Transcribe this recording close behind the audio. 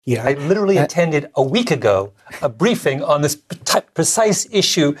here. I literally attended a week ago a briefing on this precise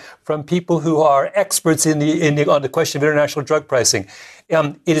issue from people who are experts on the question of international drug pricing.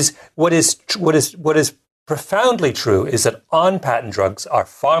 It is what is profoundly true is that on-patent drugs are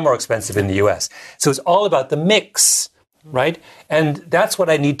far more expensive in the U.S. So it's all about the mix. Right? And that's what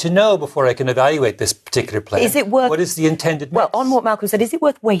I need to know before I can evaluate this particular plan. Is it worth... What is the intended mix? Well, on what Malcolm said, is it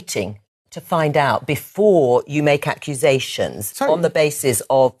worth waiting to find out before you make accusations on the basis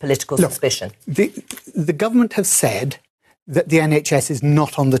of political suspicion? The government have said that the NHS is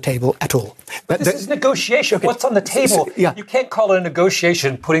not on the table at all. But this is negotiation. Okay. What's on the table? You can't call it a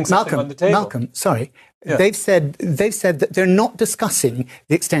negotiation putting something on the table. Malcolm, sorry. Yeah. They've said that they're not discussing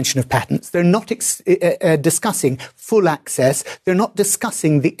the extension of patents. They're not discussing full access. They're not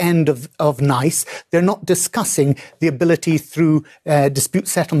discussing the end of NICE. They're not discussing the ability through dispute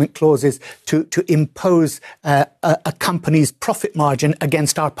settlement clauses to impose a company's profit margin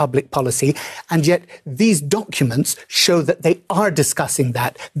against our public policy. And yet these documents show that they are discussing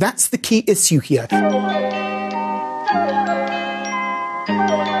that. That's the key issue here.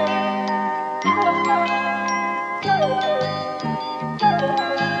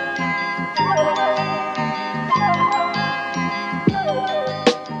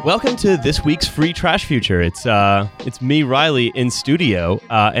 Welcome to this week's Free Trash Future. It's me, Riley, in studio,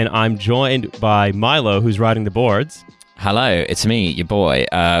 and I'm joined by Milo, who's riding the boards. Hello, it's me, your boy.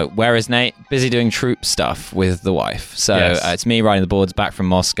 Where is Nate? Busy doing troop stuff with the wife. So It's me riding the boards back from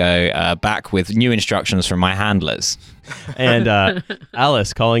Moscow, back with new instructions from my handlers. And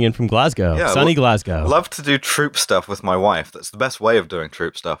Alice calling in from Glasgow, sunny Glasgow. Love to do troop stuff with my wife. That's the best way of doing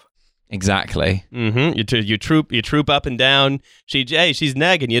troop stuff. Exactly. Mm-hmm. You troop up and down. She's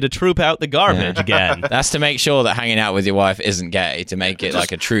nagging you to troop out the garbage again. That's to make sure that hanging out with your wife isn't gay, to make it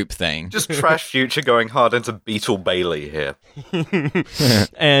like a troop thing. Just Trash Future going hard into Beetle Bailey here.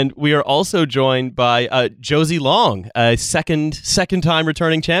 And we are also joined by Josie Long, a second time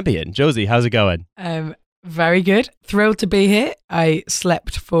returning champion. Josie, how's it going? Very good. Thrilled to be here. I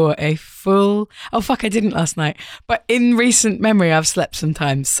slept for a full... Oh, fuck, I didn't last night. But in recent memory, I've slept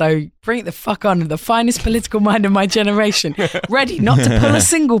sometimes. So bring it the fuck on. The finest political mind of my generation. Ready not to pull a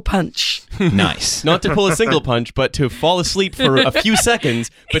single punch. Nice. Not to pull a single punch, but to fall asleep for a few seconds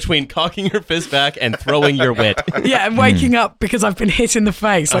between cocking your fist back and throwing your wit. Yeah, and waking up because I've been hit in the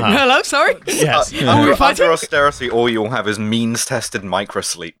face. Like, hello, sorry? Yes. Under austerity, all you'll have is means-tested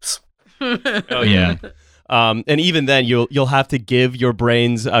microsleeps. Oh, yeah. And even then, you'll have to give your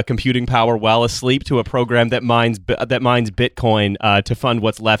brain's computing power while asleep to a program that mines Bitcoin to fund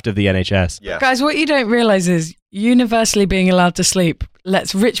what's left of the NHS. Yeah. Guys, what you don't realize is universally being allowed to sleep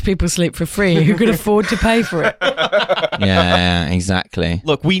lets rich people sleep for free who could afford to pay for it. Yeah, exactly.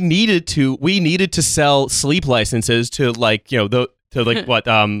 Look, we needed to sell sleep licenses to like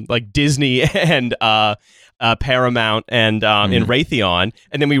Disney and Paramount and in Raytheon,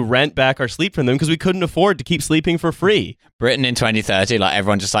 and then we rent back our sleep from them because we couldn't afford to keep sleeping for free. Britain in 2030, like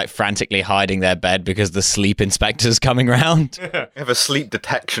everyone just like frantically hiding their bed because the sleep inspector's coming around. Have a sleep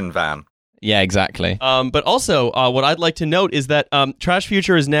detection van. Yeah, exactly. But also, what I'd like to note is that Trash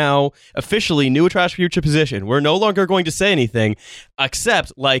Future is now officially new Trash Future position. We're no longer going to say anything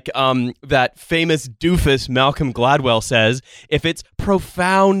except, like that famous doofus Malcolm Gladwell says, if it's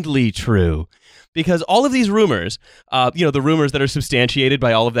profoundly true. Because all of these rumors, the rumors that are substantiated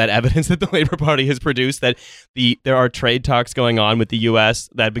by all of that evidence that the Labour Party has produced, that there are trade talks going on with the U.S.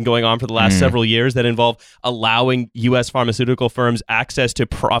 that have been going on for the last several years that involve allowing U.S. pharmaceutical firms access to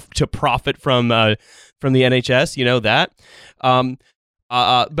profit from the NHS. You know that. Malcolm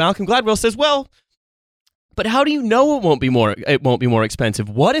Gladwell says, well, but how do you know it won't be more expensive?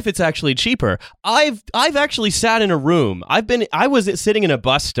 What if it's actually cheaper? I've actually sat in a room. I was sitting in a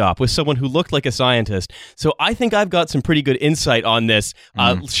bus stop with someone who looked like a scientist. So I think I've got some pretty good insight on this.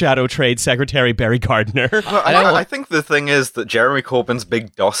 Shadow Trade Secretary Barry Gardiner. Well, I think the thing is that Jeremy Corbyn's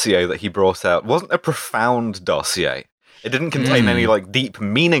big dossier that he brought out wasn't a profound dossier. It didn't contain any like deep,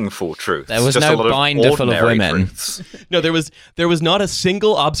 meaningful truth. There was just no a lot binder of full of women. Truths. No, there was not a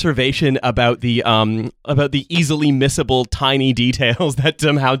single observation about the easily missable tiny details that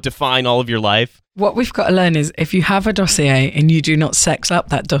somehow define all of your life. What we've got to learn is if you have a dossier and you do not sex up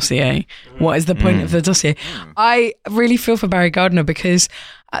that dossier, what is the point of the dossier? I really feel for Barry Gardiner because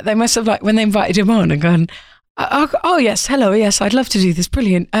they must have, like, when they invited him on and gone, oh yes, hello, yes, I'd love to do this,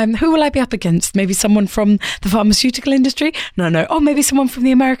 brilliant. Who will I be up against? Maybe someone from the pharmaceutical industry? No. Oh, maybe someone from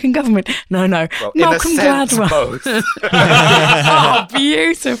the American government? No. Well, Malcolm Gladwell. both. Oh,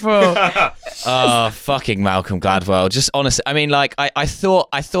 beautiful. Oh, fucking Malcolm Gladwell. Just honestly, I mean, like, I thought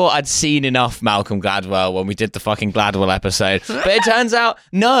I'd seen enough Malcolm Gladwell when we did the fucking Gladwell episode, but it turns out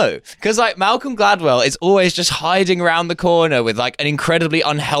no, because like Malcolm Gladwell is always just hiding around the corner with like an incredibly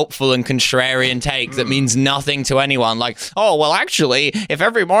unhelpful and contrarian take that means nothing to anyone. Like, oh, well, actually, if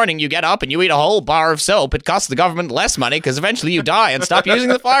every morning you get up and you eat a whole bar of soap, it costs the government less money because eventually you die and stop using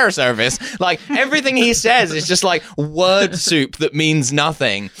the fire service. Like, everything he says is just like word soup that means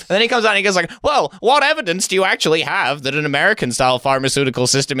nothing. And then he comes out and he goes like, well, what evidence do you actually have that an American-style pharmaceutical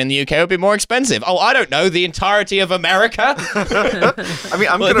system in the UK would be more expensive? Oh, I don't know, the entirety of America? I mean,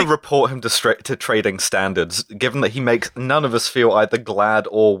 I'm going to report him to Trading Standards, given that he makes none of us feel either glad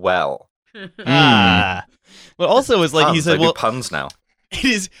or well. But also is like puns. he said, I do puns now. It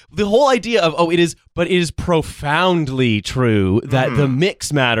is the whole idea of, it is profoundly true that the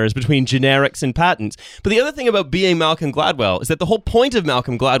mix matters between generics and patents. But the other thing about being Malcolm Gladwell is that the whole point of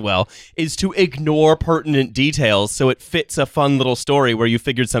Malcolm Gladwell is to ignore pertinent details so it fits a fun little story where you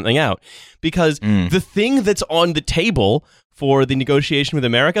figured something out. Because the thing that's on the table for the negotiation with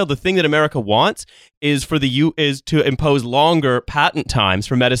America, the thing that America wants is to impose longer patent times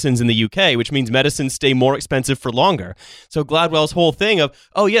for medicines in the UK, which means medicines stay more expensive for longer. So Gladwell's whole thing of,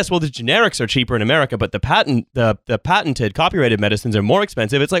 oh yes, well the generics are cheaper in America, but the patented copyrighted medicines are more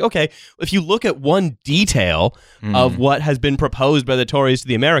expensive. It's like, okay, if you look at one detail of what has been proposed by the Tories to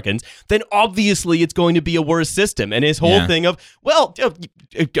the Americans, then obviously it's going to be a worse system. And his whole thing of, well,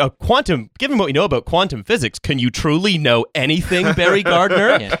 quantum, given what we know about quantum physics, can you truly know anything, Barry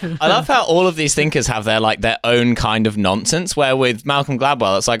Gardner? I love how all of these thinkers have their own kind of nonsense, where with Malcolm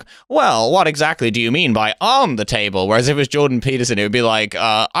Gladwell, it's like, well, what exactly do you mean by on the table? Whereas if it was Jordan Peterson, it would be like,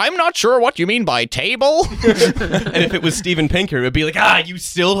 I'm not sure what you mean by table. And if it was Steven Pinker, it would be like, you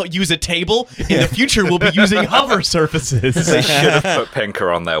still use a table? In the future, we'll be using hover surfaces. They should have put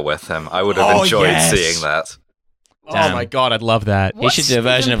Pinker on there with him. I would have enjoyed seeing that. Damn. Oh my God, I'd love that. He should do a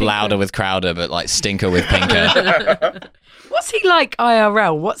version of Louder with Crowder, but like Stinker with Pinker. What's he like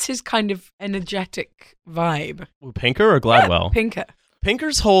IRL? What's his kind of energetic vibe? Pinker or Gladwell? Yeah, Pinker.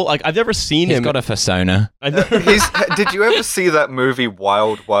 Pinker's whole, like, I've never seen him. He's got a persona. Did you ever see that movie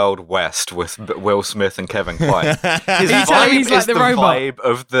Wild Wild West with Will Smith and Kevin Kline? His vibe he's is like the robot. vibe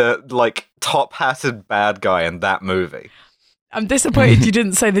of the like top-hatted bad guy in that movie. I'm disappointed you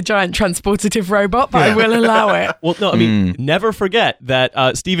didn't say the giant transportative robot, but I will allow it. Well, no, I mean, never forget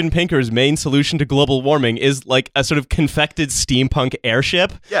that Steven Pinker's main solution to global warming is like a sort of confected steampunk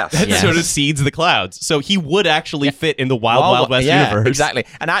airship that sort of seeds the clouds. So he would actually fit in the Wild West universe. Exactly.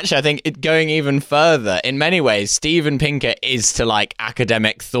 And actually, I think going even further, in many ways, Steven Pinker is to like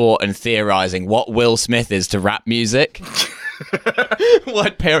academic thought and theorizing what Will Smith is to rap music.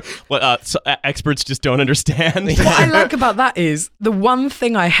 What experts just don't understand. What I like about that is the one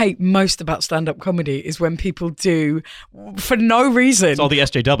thing I hate most about stand-up comedy is when people do for no reason. It's all the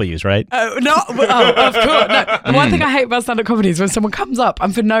SJWs, right? Of course. No. The one thing I hate about stand-up comedy is when someone comes up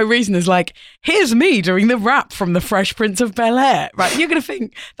and for no reason is like, here's me doing the rap from The Fresh Prince of Bel-Air. Right? You're going to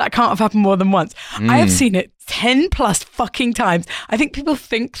think that can't have happened more than once. I have seen it 10 plus fucking times. I think people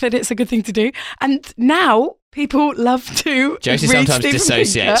think that it's a good thing to do. And now people love to Josie read sometimes Steven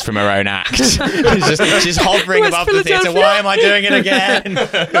dissociates Pinker. from her own act. she's hovering above the theatre. Why am I doing it again?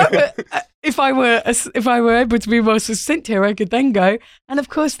 No, but if I were able to be more succinct here, I could then go. And of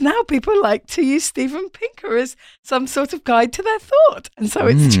course, now people like to use Steven Pinker as some sort of guide to their thought, and so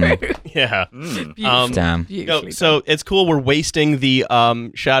it's true. Yeah. Damn. So it's cool. We're wasting the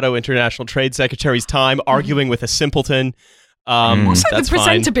Shadow International Trade Secretary's time arguing with a simpleton. Also, that's the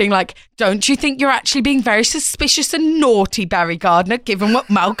presenter fine. being like, don't you think you're actually being very suspicious and naughty, Barry Gardner, given what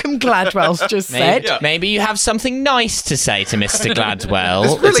Malcolm Gladwell's just said? Maybe you have something nice to say to Mr. Gladwell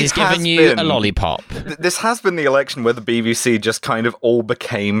This really that he's given you a lollipop. This has been the election where the BBC just kind of all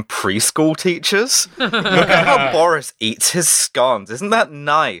became preschool teachers. Look at how Boris eats his scones. Isn't that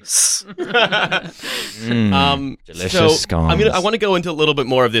nice? Delicious scones. I want to go into a little bit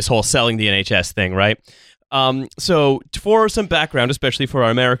more of this whole selling the NHS thing, right? So for some background, especially for our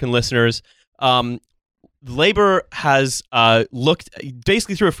American listeners, Labour has looked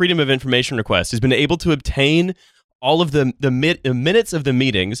basically through a Freedom of Information request, has been able to obtain all of the minutes of the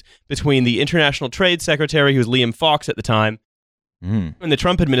meetings between the International Trade Secretary, who was Liam Fox at the time, and the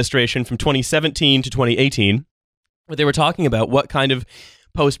Trump administration from 2017 to 2018, where they were talking about what kind of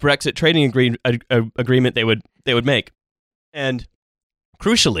post-Brexit trading agreement they would make. And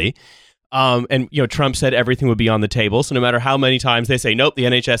crucially, And Trump said everything would be on the table. So no matter how many times they say nope, the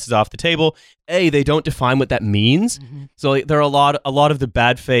NHS is off the table, they don't define what that means. Mm-hmm. So there are a lot of the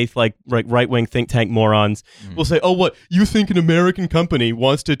bad faith, like right-wing think tank morons will say, "Oh, what, you think an American company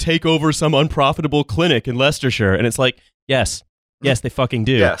wants to take over some unprofitable clinic in Leicestershire?" And it's like, yes, they fucking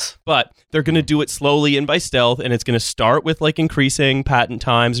do. Yes. But they're going to do it slowly and by stealth, and it's going to start with like increasing patent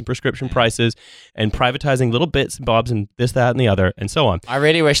times and prescription prices and privatizing little bits and bobs and this, that, and the other, and so on. I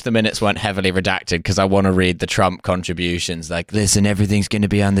really wish the minutes weren't heavily redacted because I want to read the Trump contributions. Like, listen, everything's going to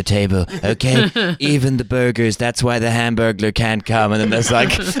be on the table, okay? Even the burgers. That's why the Hamburglar can't come. And then there's like,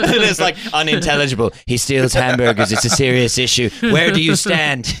 it's like unintelligible. He steals hamburgers. It's a serious issue. Where do you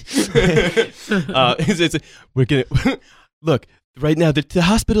stand? We're gonna look. Right now, the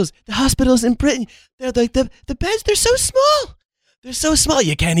hospitals in Britain, they're like the beds. They're so small. They're so small.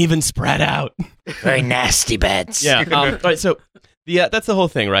 You can't even spread out. Very nasty beds. Yeah. Right. So, that's the whole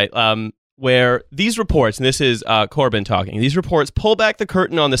thing, right? Where these reports, and this is Corbyn talking. These reports pull back the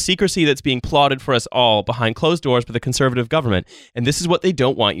curtain on the secrecy that's being plotted for us all behind closed doors by the Conservative government, and this is what they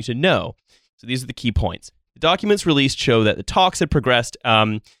don't want you to know. So these are the key points. The documents released show that the talks had progressed.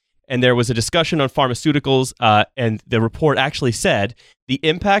 And there was a discussion on pharmaceuticals, and the report actually said the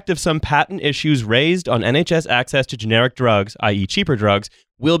impact of some patent issues raised on NHS access to generic drugs, i.e. cheaper drugs,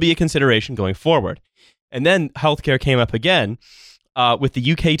 will be a consideration going forward. And then healthcare came up again, with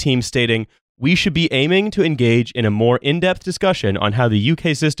the UK team stating, we should be aiming to engage in a more in-depth discussion on how the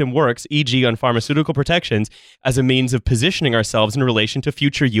UK system works, e.g. on pharmaceutical protections, as a means of positioning ourselves in relation to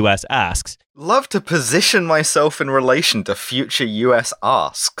future US asks. Love to position myself in relation to future US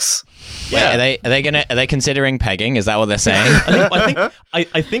asks. Yeah, are they considering pegging? Is that what they're saying?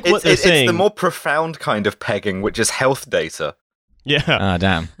 I think what they're saying. It's the more profound kind of pegging, which is health data. Yeah. Oh,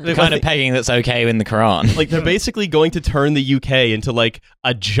 damn. The kind of pegging that's okay in the Quran. Like, they're basically going to turn the UK into, like,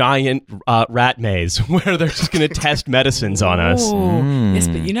 a giant rat maze where they're just going to test medicines on us. Yes,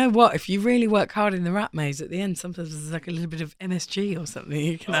 but you know what? If you really work hard in the rat maze, at the end, sometimes there's like a little bit of MSG or something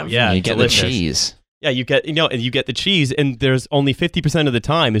you can have. Yeah, you get delicious. The cheese. Yeah, you get the cheese, and there's only 50% of the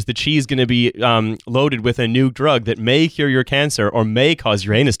time is the cheese going to be loaded with a new drug that may cure your cancer or may cause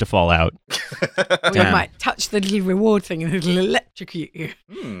your anus to fall out. Or you might touch the little reward thing and it'll electrocute you.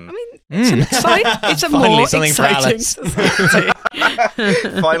 I mean, it's a more exciting society.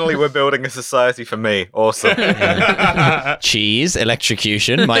 Finally, we're building a society for me. Awesome. Cheese,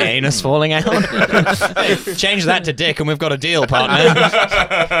 electrocution, my anus falling out. Change that to dick and we've got a deal,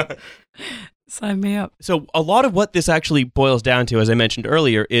 partner. Sign me up. So a lot of what this actually boils down to, as I mentioned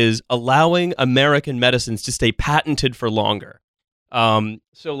earlier, is allowing American medicines to stay patented for longer.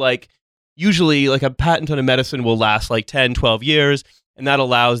 So like usually like a patent on a medicine will last like 10, 12 years, and that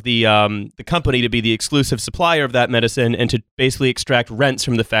allows the company to be the exclusive supplier of that medicine and to basically extract rents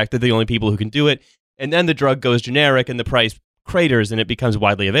from the fact that they're the only people who can do it. And then the drug goes generic and the price craters and it becomes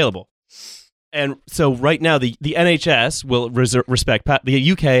widely available. And so right now, the NHS will respect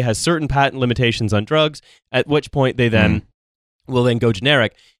the UK has certain patent limitations on drugs, at which point they then will then go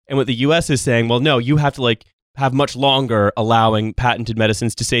generic. And what the US is saying, well, no, you have to like have much longer allowing patented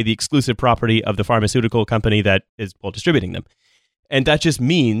medicines to say the exclusive property of the pharmaceutical company that is distributing them. And that just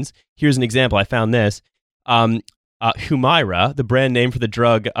means, here's an example. I found this. Humira, the brand name for the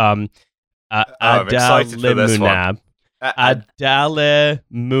drug adalimumab.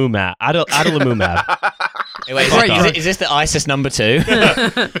 Adalimumab. Wait, is this the ISIS number 2?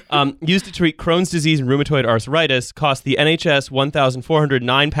 Used to treat Crohn's disease and rheumatoid arthritis, cost the NHS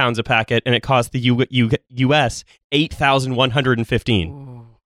 £1,409 a packet, and it cost the US $8,115.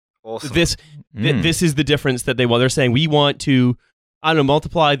 Awesome. This is the difference that they want. They're saying we want to,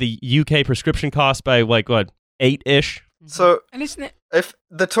 multiply the UK prescription cost by 8-ish. So, and isn't it? If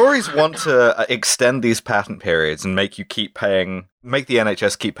the Tories want to extend these patent periods and make the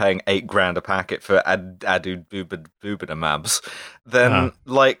NHS keep paying $8,000 a packet for adububinamabs, then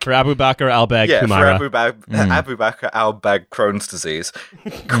for Abu Bakr al-Bagh Humira. For Abu Bakr al-Bagh Crohn's disease,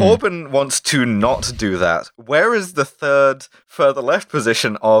 Corbyn wants to not do that. Where is the third further left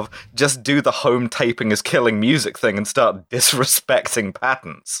position of just do the home taping is killing music thing and start disrespecting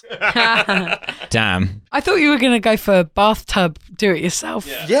patents? Damn. I thought you were going to go for bathtub do it yourself.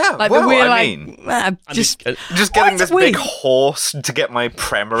 Yeah, just getting this big horse to get my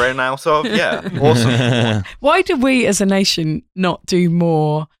Premarin out of. Yeah, awesome. Why do we as a nation not do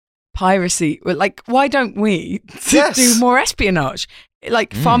more piracy? Like, why don't we do more espionage?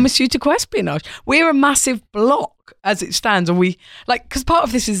 Like pharmaceutical espionage. We're a massive block as it stands. Or because part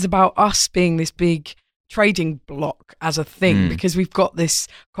of this is about us being this big trading block as a thing, because we've got this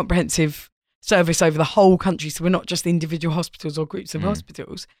comprehensive service over the whole country, so we're not just individual hospitals or groups of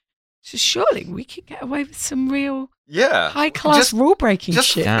hospitals. So surely we could get away with some real Yeah. high-class rule-breaking Just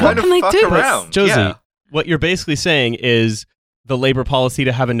shit. kind What of can they fuck do? around. Josie, Yeah. what you're basically saying is the Labour policy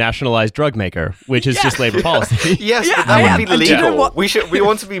to have a nationalized drug maker, which is just Labour policy. Yes, Yeah, but that I would be am. And do you know legal. what? We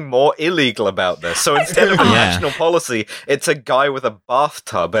want to be more illegal about this. So instead of a national policy, it's a guy with a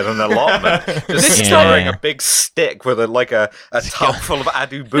bathtub and an allotment just This is stirring like- a big stick with a tub full of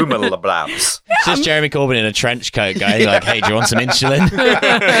Adu Boomer blabs. It's just Jeremy Corbyn in a trench coat going like, hey, do you want some insulin?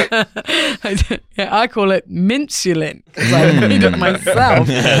 Yeah, I call it minsulin because I made it myself.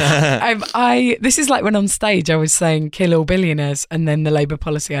 This is like when on stage I was saying kill all billionaires, and then the Labour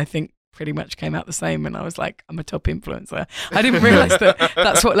policy I think pretty much came out the same, and I was like, I'm a top influencer. I didn't realise that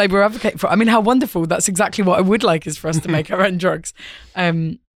that's what Labour advocate for. I mean, how wonderful! That's exactly what I would like, is for us to make our own drugs.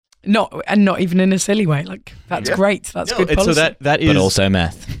 Not even in a silly way. Like that's great. That's good and policy. so that is, But also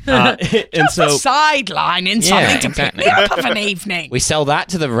meth. and Just so a sideline in something to exactly. pick me up of an evening. We sell that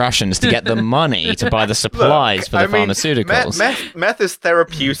to the Russians to get the money to buy the supplies for the pharmaceuticals. Meth is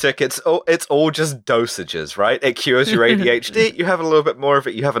therapeutic. It's all just dosages, right? It cures your ADHD. You have a little bit more of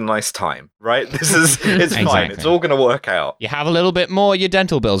it. You have a nice time, right? It's fine. Exactly. It's all going to work out. You have a little bit more, your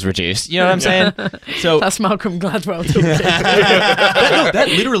dental bill's reduced. You know what I'm saying? so That's Malcolm Gladwell talking. that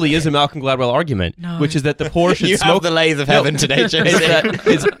literally is a Malcolm Gladwell argument, which is that the poor should You smoke. have the lathe of heaven today, Is Josie. that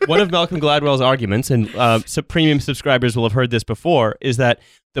is one of Malcolm Gladwell's arguments, and some premium subscribers will have heard this before, is that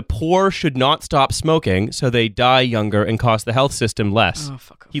the poor should not stop smoking so they die younger and cost the health system less. Oh,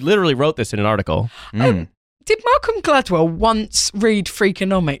 fuck off. He literally wrote this in an article. Mm. Did Malcolm Gladwell once read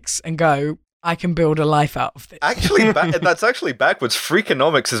Freakonomics and go, I can build a life out of this? Actually, that's actually backwards.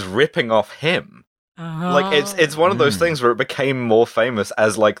 Freakonomics is ripping off him. Like it's one of those things where it became more famous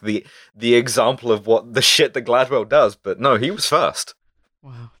as like the example of what the shit that Gladwell does. But no, he was first.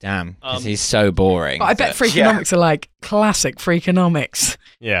 Wow. Damn, because he's so boring. But I bet Freakonomics are like classic Freakonomics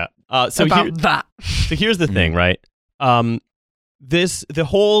Yeah. So about that. So here's the thing, right? The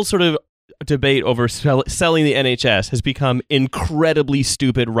whole sort of debate over selling the NHS has become incredibly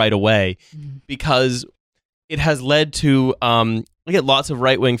stupid right away because it has led to I get lots of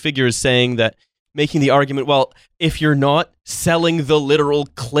right-wing figures saying that, making the argument, well, if you're not selling the literal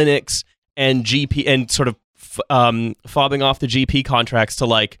clinics and GP and sort of fobbing off the GP contracts to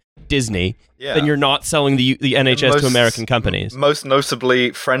like Disney, then you're not selling the NHS to American companies. Most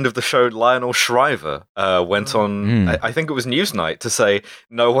notably, friend of the show Lionel Shriver went on, I think it was Newsnight, to say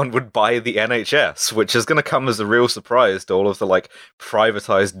no one would buy the NHS, which is going to come as a real surprise to all of the like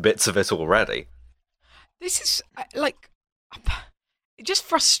privatized bits of it already. This is like... It just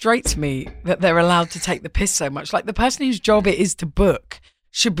frustrates me that they're allowed to take the piss so much. Like the person whose job it is to book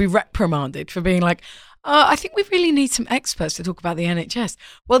should be reprimanded for being like, I think we really need some experts to talk about the NHS.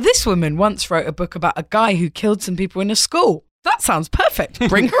 Well, this woman once wrote a book about a guy who killed some people in a school. That sounds perfect.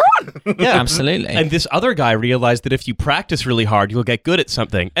 Bring her on. Yeah, absolutely. And this other guy realized that if you practice really hard, you'll get good at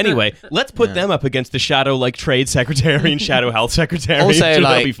something. Anyway, let's put them up against the shadow like trade secretary and shadow health secretary. Also, They'll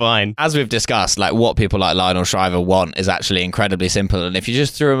like, be fine. as we've discussed, like what people like Lionel Shriver want is actually incredibly simple. And if you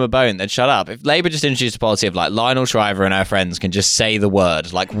just threw him a bone, they'd shut up. If Labour just introduced a policy of like Lionel Shriver and our friends can just say the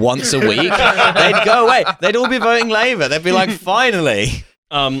word like once a week, they'd go away. They'd all be voting Labour. They'd be like, finally.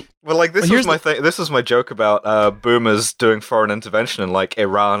 Well, like this was my thing. This was my joke about boomers doing foreign intervention in like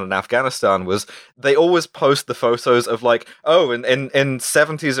Iran and Afghanistan. Was they always post the photos of like, oh, in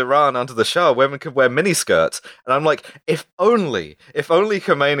 70s Iran under the Shah, women could wear miniskirts, and I'm like, if only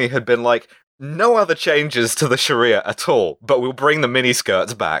Khomeini had been like, no other changes to the Sharia at all, but we'll bring the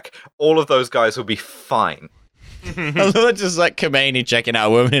miniskirts back. All of those guys will be fine. I love it, just like Khomeini checking out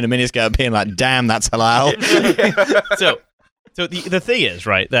a woman in a miniskirt, being like, damn, that's halal. So the thing is,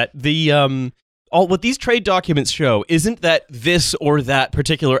 right, that what these trade documents show isn't that this or that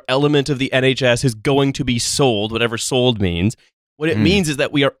particular element of the NHS is going to be sold, whatever sold means. What it means is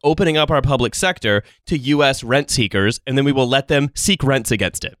that we are opening up our public sector to U.S. rent seekers, and then we will let them seek rents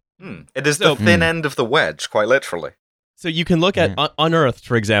against it. It is the thin end of the wedge, quite literally. So you can look at Unearthed,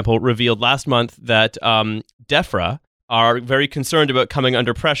 for example, revealed last month that DEFRA are very concerned about coming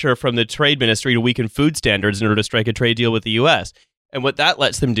under pressure from the trade ministry to weaken food standards in order to strike a trade deal with the U.S. And what that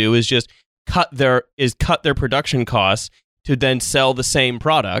lets them do is just cut their production costs to then sell the same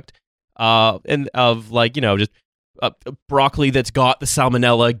product, and of like, you know, just broccoli that's got the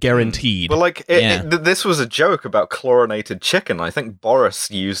salmonella guaranteed. Well, like this was a joke about chlorinated chicken. I think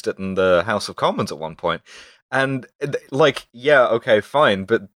Boris used it in the House of Commons at one point. And, like, yeah, okay, fine,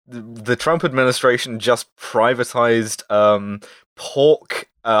 but the Trump administration just privatized pork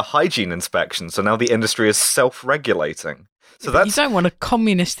hygiene inspections, so now the industry is self-regulating. So you don't want a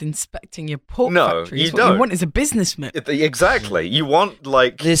communist inspecting your pork factories. You don't. You want is a businessman. Exactly. You want,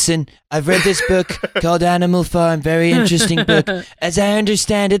 like... Listen, I've read this book called Animal Farm. Very interesting book. As I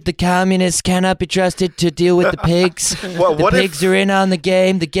understand it, the communists cannot be trusted to deal with the pigs. The pigs are in on the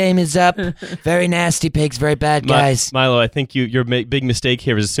game. The game is up. Very nasty pigs. Very bad guys. Milo, I think your big mistake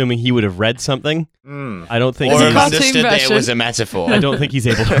here is assuming he would have read something. I don't think or he understood that it was a metaphor. I don't think he's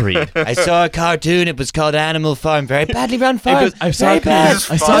able to read. I saw a cartoon. It was called Animal Farm. Very badly run farm. I saw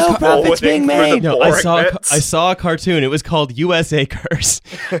no profits being made. No, I saw a cartoon. It was called USA Curse,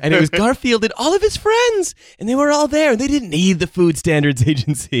 and it was Garfield and all of his friends, and they were all there. They didn't need the Food Standards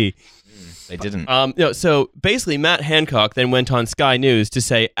Agency. They didn't. So basically, Matt Hancock then went on Sky News to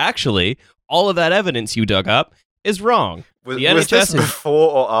say, actually, all of that evidence you dug up is wrong. Was this before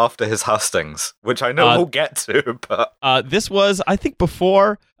or after his hustings? Which I know we'll get to, but... this was, I think,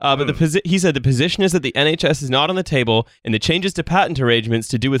 before, but he said the position is that the NHS is not on the table, and the changes to patent arrangements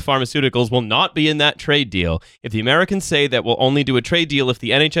to do with pharmaceuticals will not be in that trade deal. If the Americans say that we'll only do a trade deal if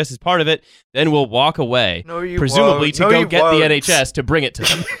the NHS is part of it, then we'll walk away. No, you presumably won't. to go get the NHS to bring it to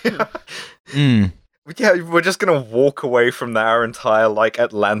them. Yeah, we're just going to walk away from our entire,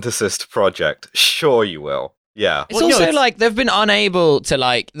 Atlanticist project. Sure you will. Yeah. It's also like they've been unable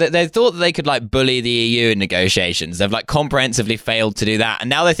to they thought that they could bully the EU in negotiations. They've comprehensively failed to do that. And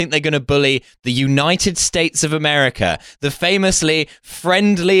now they think they're going to bully the United States of America, the famously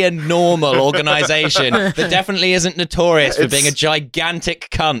friendly and normal organization that definitely isn't notorious for being a gigantic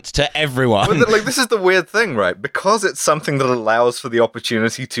cunt to everyone. But this is the weird thing, right? Because it's something that allows for the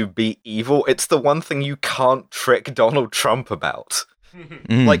opportunity to be evil, it's the one thing you can't trick Donald Trump about.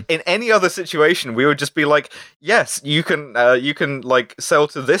 In any other situation, we would just be like, yes, you can sell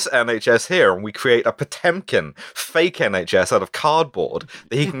to this NHS here, and we create a Potemkin fake NHS out of cardboard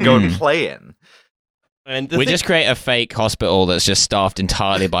that he can go and play in. And we just create a fake hospital that's just staffed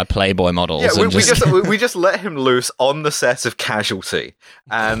entirely by Playboy models. Yeah, we just let him loose on the set of Casualty,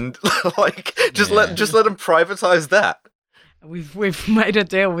 and just let him privatize that. We've made a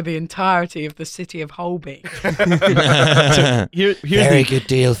deal with the entirety of the city of Holby. So very good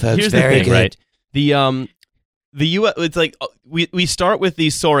deal, folks. Here's very the thing, good. Right? The US, it's we start with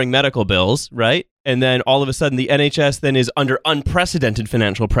these soaring medical bills, right? And then all of a sudden the NHS then is under unprecedented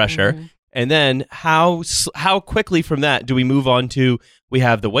financial pressure. Mm-hmm. And then how quickly from that do we move on to we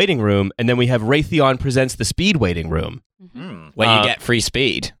have the waiting room, and then we have Raytheon presents the speed waiting room, where you get free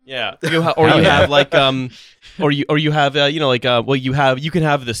speed. Yeah, you have you can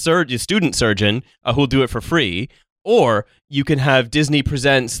have the student surgeon who'll do it for free, or you can have Disney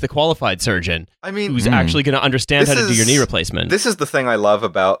presents the qualified surgeon. I mean, who's actually going to understand how to do your knee replacement. This is the thing I love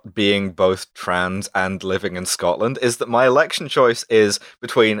about being both trans and living in Scotland, is that my election choice is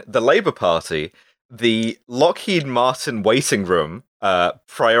between the Labour Party, the Lockheed Martin waiting room,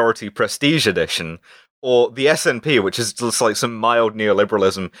 priority prestige edition, or the SNP, which is just some mild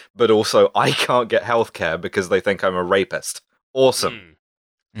neoliberalism, but also I can't get healthcare because they think I'm a rapist. Awesome.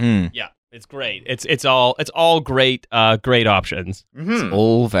 Yeah. It's great. It's all great options. Mm-hmm. It's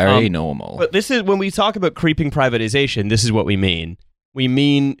all very normal. But this is when we talk about creeping privatization, this is what we mean. We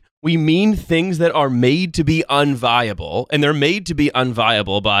mean things that are made to be unviable, and they're made to be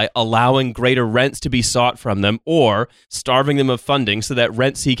unviable by allowing greater rents to be sought from them or starving them of funding so that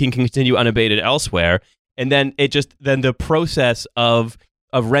rent seeking can continue unabated elsewhere. And then the process of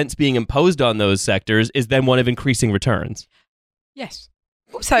rents being imposed on those sectors is then one of increasing returns. Yes.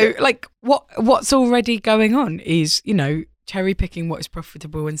 So, what's already going on is, cherry picking what is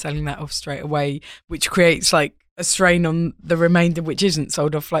profitable and selling that off straight away, which creates a strain on the remainder which isn't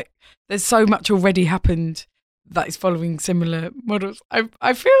sold off. There's so much already happened that is following similar models.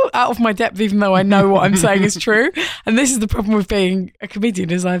 I feel out of my depth, even though I know what I'm saying is true. And this is the problem with being a comedian,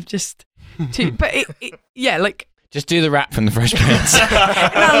 is I've just, just do the rap from the Fresh Prince.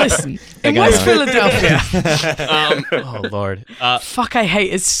 Now listen, in West Philadelphia. Oh Lord! Fuck, I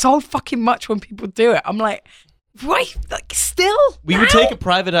hate it so fucking much when people do it. I'm like, wait, still? We would take a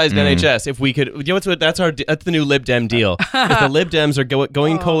privatized NHS if we could. You know what? That's the new Lib Dem deal. If the Lib Dems are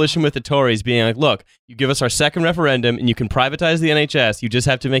going in coalition with the Tories, being like, look, you give us our second referendum and you can privatize the NHS. You just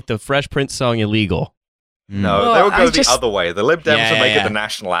have to make the Fresh Prince song illegal. No, they would go the other way. The Lib Dems would make it the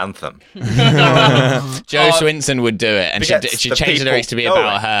national anthem. Jo Swinson would do it, and she'd change the lyrics to be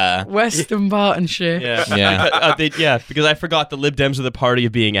about her. Weston Bartonshire. Yeah, because I forgot the Lib Dems are the party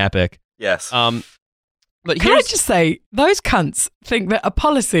of being epic. Yes. But can I just say, those cunts think that a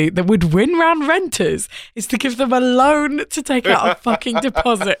policy that would win round renters is to give them a loan to take out a fucking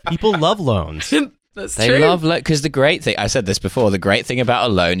deposit. People love loans. That's They true. love because the great thing, I said this before, the great thing about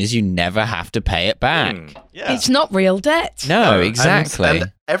a loan is you never have to pay it back. Yeah. It's not real debt. No, exactly.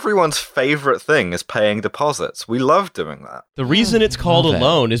 And everyone's favorite thing is paying deposits. We love doing that. The reason it's called a Love it.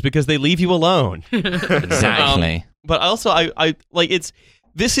 loan is because they leave you alone. Exactly. But also, I like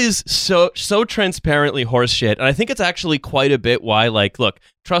this is so transparently horse shit, and I think it's actually quite a bit why. Like, look,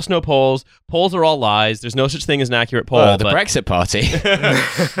 trust no polls. Polls are all lies. There's no such thing as an accurate poll. The Brexit Party.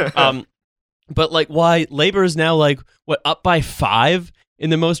 But like, why Labour is now like up by 5 in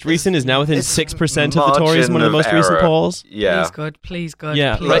the most recent is now within 6% of the Tories in one of the most recent polls. Yeah. Please God.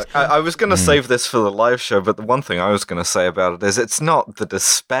 Yeah, please. right. I was going to save this for the live show, but the one thing I was going to say about it is it's not the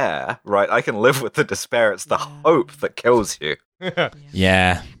despair, right? I can live with the despair. It's the hope that kills you.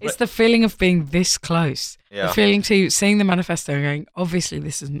 Yeah. It's the feeling of being this close. Yeah. The feeling to seeing the manifesto and going, obviously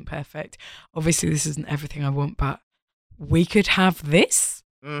this isn't perfect. Obviously this isn't everything I want, but we could have this.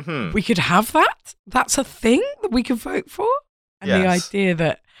 Mm-hmm. We could have that. That's a thing that we could vote for. And the Yes. idea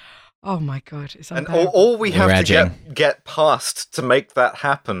that, oh my God, it's And unbearable. all we have We're to get past to make that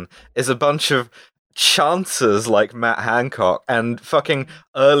happen is a bunch of chancers like Matt Hancock and fucking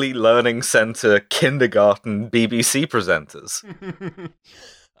early learning center kindergarten BBC presenters.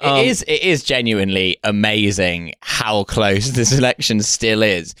 It is genuinely amazing how close this election still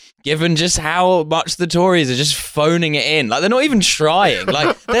is, given just how much the Tories are just phoning it in. Like, they're not even trying.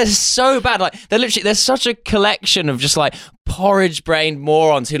 Like, they're so bad. Like, there's such a collection of just like porridge-brained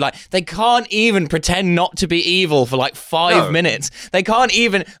morons who like they can't even pretend not to be evil for like 5 minutes. They can't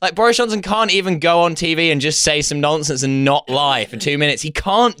even Boris Johnson can't even go on TV and just say some nonsense and not lie for 2 minutes. He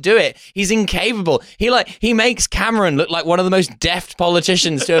can't do it. He's incapable. He makes Cameron look like one of the most deft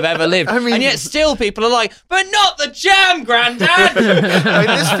politicians to have ever lived. I mean- and yet still people are like, but not the jam, Grandad. I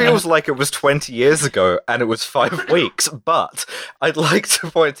mean, this feels like it was 20 years ago and it was 5 weeks, but I'd like to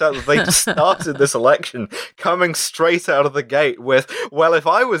point out that they started this election coming straight out of the gate with, well, if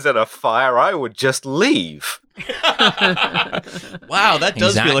I was in a fire, I would just leave. Wow, that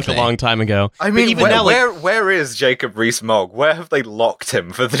does feel like a Exactly. long time ago. I But mean, even now, like, where is Jacob Rees-Mogg? Where have they locked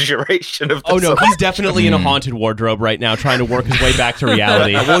him for the duration of this oh no, election? he's definitely in a haunted wardrobe right now, trying to work his way back to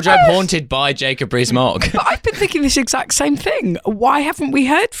reality. A wardrobe haunted by Jacob Rees-Mogg. But I've been thinking this exact same thing. Why haven't we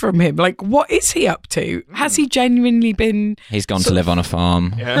heard from him? Like, what is he up to? Has he genuinely been... He's gone to live on a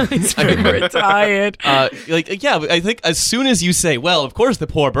farm. He's been retired. Yeah, I think as soon as you say, well, of course the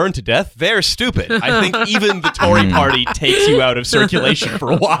poor burn to death, they're stupid. I think even the Tory party takes you out of circulation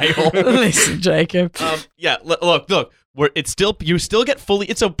for a while. Listen, Jacob. Look. You still get fully.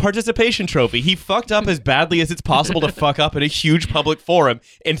 It's a participation trophy. He fucked up as badly as it's possible to fuck up at a huge public forum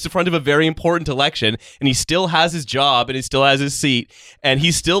in front of a very important election, and he still has his job and he still has his seat, and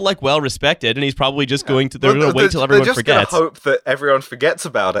he's still like well respected, and he's probably just going to. They're going to wait till everyone they're just forgets. Gonna hope that everyone forgets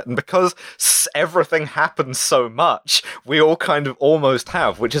about it, and because everything happens so much, we all kind of almost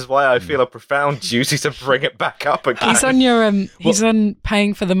have, which is why I feel a profound duty to bring it back up again. He's on your he's on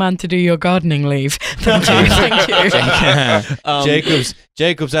paying for the man to do your gardening leave. Thank you. Thank you.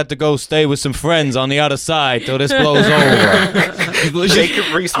 Jacob's had to go stay with some friends on the other side till this blows over.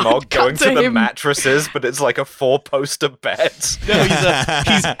 Jacob Rees-Mogg going to to the him. mattresses, but it's like a 4-poster bed. No,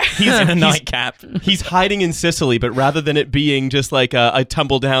 he's a nightcap. He's hiding in Sicily, but rather than it being just like a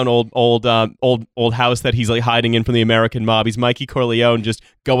tumble down old house that he's like hiding in from the American mob, he's Mikey Corleone just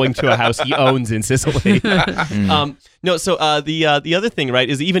going to a house he owns in Sicily. The other thing, right,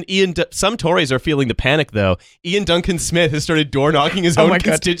 is even some Tories are feeling the panic though. Ian Duncan Smith has started door knocking his own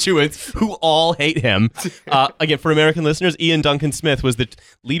constituents who all hate him. Again, for American listeners, Ian Duncan Smith was the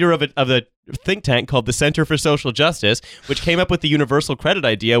leader of the think tank called the Center for Social Justice, which came up with the universal credit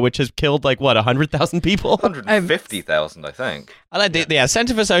idea, which has killed 100,000 people. 150,000, I think. I like the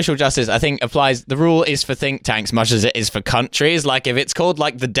Center for Social Justice. I think applies. The rule is for think tanks much as it is for countries. Like if it's called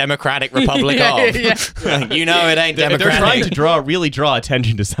like the Democratic Republic of, you know, it ain't democratic. They're trying to really draw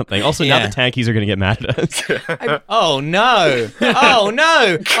attention to something. Also, now the tankies are going to get mad at us. Oh no! Oh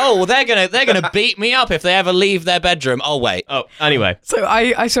no! Oh, well, they're gonna beat me up if they ever leave their bedroom. Oh wait. Oh, anyway. So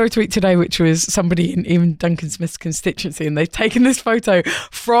I saw a tweet today which was somebody in Ian Duncan Smith's constituency, and they've taken this photo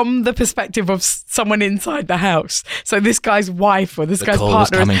from the perspective of someone inside the house. So this guy's wife or this The guy's call was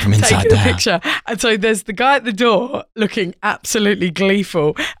partner coming from inside taking the a picture. And so there's the guy at the door looking absolutely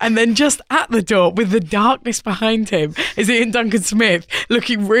gleeful, and then just at the door with the darkness behind him is Ian Duncan Smith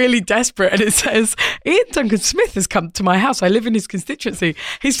looking really desperate, and it says, Ian Duncan Smith has come to my house. I live in his constituency.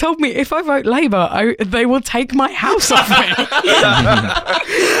 He's told me if I vote Labour, they will take my house off me.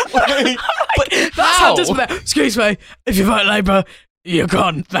 But That's how desperate. Excuse me, if you vote Labour, You're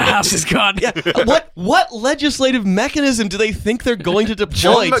gone. The house is gone. Yeah. What legislative mechanism do they think they're going to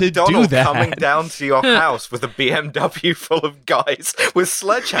deploy John to McDonnell do that? coming down to your house with a BMW full of guys with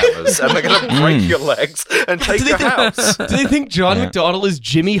sledgehammers, and they're going to break your legs and take your house. Do they think John McDonnell is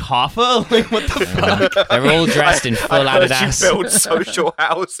Jimmy Hoffa? Like, what the fuck? They're all dressed in full I heard Adidas. you build social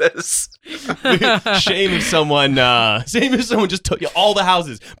houses. Shame if someone just took all the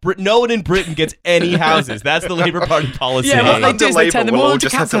houses. No one in Britain gets any houses. That's the Labour Party policy. Yeah, what they do is they turn them we'll all all into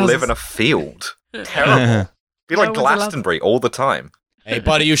just have cats' to live houses. in a field. Terrible. Be like No one's allowed- Glastonbury all the time. Hey,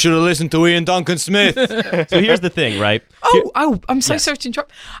 buddy, you should have listened to Ian Duncan Smith. So here's the thing, right? I'm so sorry to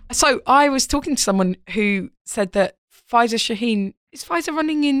interrupt. So I was talking to someone who said that Pfizer Shaheen, is Pfizer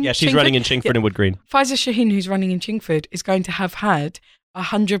running in Yeah, she's Chingford? running in Chingford and Wood Green. Pfizer Shaheen, who's running in Chingford, is going to have had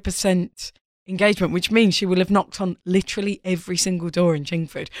 100% engagement, which means she will have knocked on literally every single door in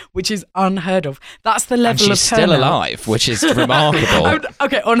Chingford, which is unheard of. That's the level And of she's turnout. still alive, which is remarkable.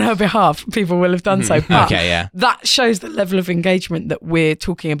 Okay, on her behalf, people will have done so. But Okay, yeah. that shows the level of engagement that we're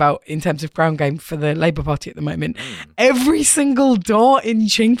talking about in terms of ground game for the Labour Party at the moment. Every single door in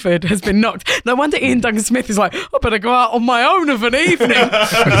Chingford has been knocked. No wonder Ian Duncan Smith is like, I better go out on my own of an evening.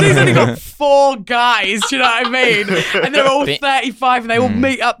 Because he's only got 4 guys, do you know what I mean? And they're all 35 and they all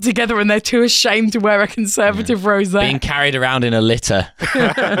meet up together and they're too ashamed to wear a Conservative rosette. Being carried around in a litter.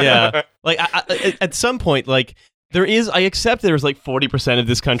 Yeah. Like, at some point, like, I accept there's like 40% of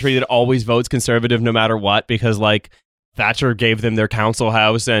this country that always votes Conservative no matter what, because, like, Thatcher gave them their council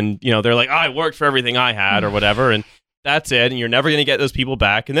house and, you know, they're like, I worked for everything I had or whatever, and that's it, and you're never going to get those people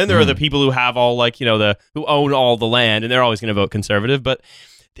back. And then there are the people who have all, like, you know, who own all the land, and they're always going to vote Conservative, but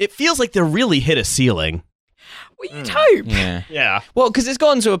it feels like they really hit a ceiling. Well, you'd hope. Yeah. Well, because it's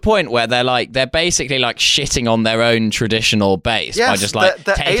gotten to a point where they're basically like shitting on their own traditional base by just like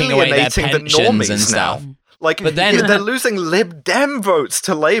they're taking away their alienating the pensions normies and stuff. now. Like, But then- they're losing Lib Dem votes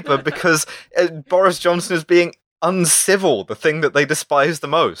to Labour because Boris Johnson is being uncivil, the thing that they despise the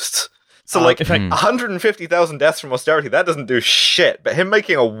most. So, like, 150,000 deaths from austerity, that doesn't do shit. But him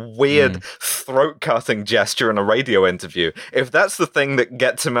making a weird throat-cutting gesture in a radio interview, if that's the thing that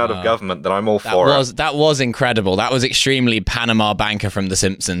gets him out of government, then I'm all for it. That was incredible. That was extremely Panama Banker from The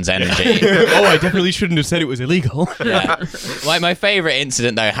Simpsons energy. Oh, I definitely shouldn't have said it was illegal. Yeah. My favourite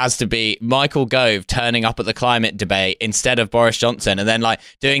incident, though, has to be Michael Gove turning up at the climate debate instead of Boris Johnson and then, like,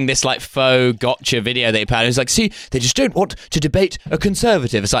 doing this, like, faux gotcha video that he put out. He's like, see, they just don't want to debate a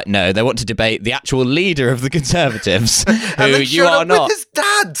Conservative. It's like, no, they want to debate the actual leader of the Conservatives, who And they you showed are up not. with his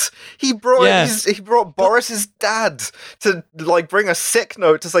dad. He brought Boris's dad to, like, bring a sick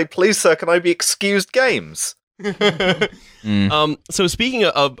note to say, please, sir, can I be excused games? So speaking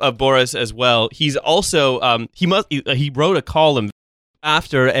of Boris as well, he's also he wrote a column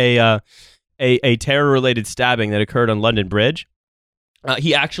after a terror-related stabbing that occurred on London Bridge.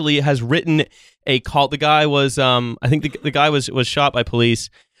 He actually has written a call. The guy was I think the guy was shot by police.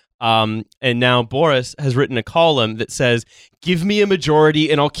 And now Boris has written a column that says, "Give me a majority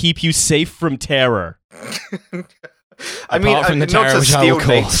and I'll keep you safe from terror." I mean, Apart from the not terror to which I will steal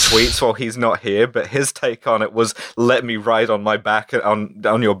Nate's cause. tweets while he's not here, but his take on it was, "Let me ride on my back,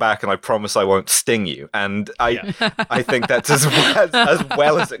 on your back, and I promise I won't sting you." And I think that's as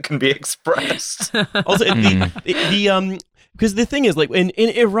well as it can be expressed. Also, because the thing is, like, in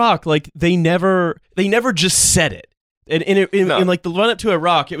Iraq, like, they never just said it. And in like the run up to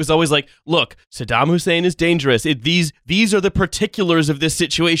Iraq, it was always like, look, Saddam Hussein is dangerous. These are the particulars of this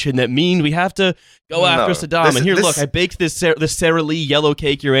situation that mean we have to go after Saddam. And here, look, I baked this Sara Lee yellow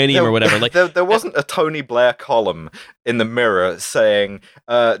cake uranium or whatever. Like, there wasn't a Tony Blair column in the Mirror saying,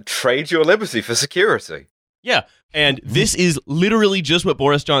 "Trade your liberty for security." Yeah, and this is literally just what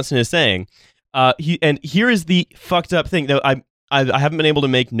Boris Johnson is saying. And here is the fucked up thing. Now, I haven't been able to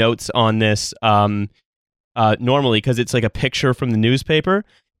make notes on this normally because it's like a picture from the newspaper.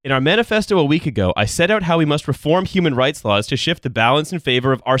 In our manifesto a week ago, I set out how we must reform human rights laws to shift the balance in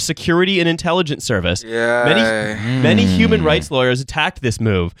favor of our security and intelligence service. Many human rights lawyers attacked this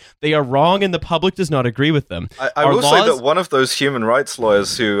move. They are wrong and the public does not agree with them. I will say that one of those human rights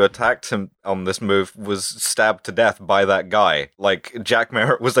lawyers who attacked him on this move was stabbed to death by that guy. Like, Jack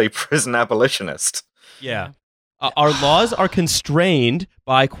Merritt was a prison abolitionist. Yeah. Our laws are constrained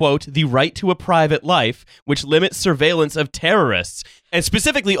by, quote, the right to a private life, which limits surveillance of terrorists. And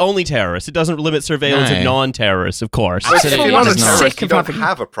specifically only terrorists. It doesn't limit surveillance of non-terrorists, of course. If you're not a terrorist, sick you of don't having-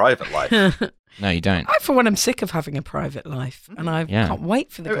 have a private life. No, you don't. I, for one, am sick of having a private life, and I can't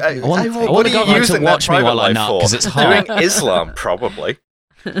wait for the government. I want the what are you government to using that watch me private while I life nut, for? 'cause it's hot. Doing Islam, probably.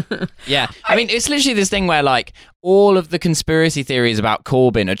 Yeah, I mean, it's literally this thing where, like, all of the conspiracy theories about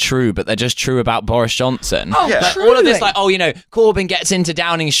Corbyn are true, but they're just true about Boris Johnson. Oh, yeah. Like, all of this, like, oh, you know, Corbyn gets into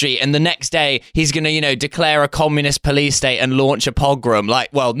Downing Street and the next day he's going to, you know, declare a communist police state and launch a pogrom. Like,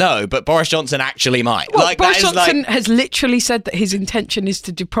 well, no, but Boris Johnson actually might. Well, like, Boris that is, Johnson like, has literally said that his intention is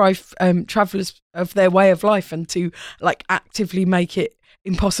to deprive travellers of their way of life and to, like, actively make it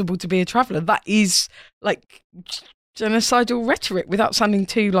impossible to be a traveller. That is, like, genocidal rhetoric without sounding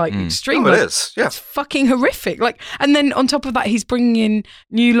too, like, extreme. Oh, it Like, is, yeah. It's fucking horrific. Like, and then on top of that, he's bringing in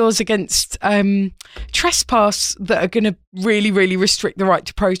new laws against trespass that are going to really, really restrict the right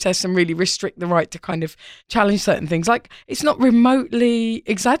to protest and really restrict the right to kind of challenge certain things. Like, it's not remotely yeah,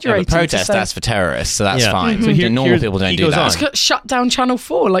 exaggerated. but protest, to say, that's for terrorists, so that's Yeah. fine. Mhm. So So normal people don't he do goes that. on. It's got shut down Channel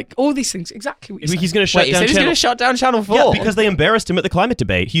 4, like all these things. Exactly what you said. He's going to shut Wait, he down said he's Channel. going to shut down Channel 4? Yeah, because they embarrassed him at the climate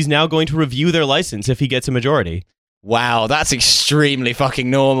debate. He's now going to review their license if he gets a majority. Wow, that's extremely fucking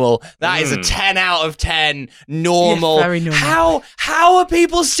normal. That is a 10 out of 10 normal. Yeah, very normal. How are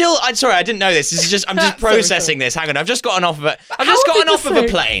people still? I'm sorry, I didn't know this. This is just I'm just processing this. Hang on, I've just gotten off of a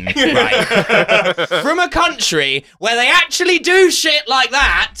plane, right? From a country where they actually do shit like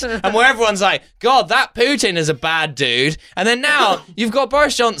that, and where everyone's like, God, that Putin is a bad dude. And then now you've got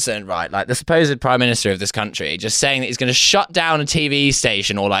Boris Johnson, right, like the supposed prime minister of this country, just saying that he's going to shut down a TV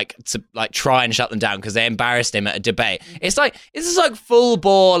station or like to like try and shut them down because they embarrassed him at a debate. It's like this is like full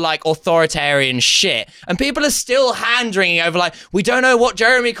bore like authoritarian shit, and people are still hand wringing over like we don't know what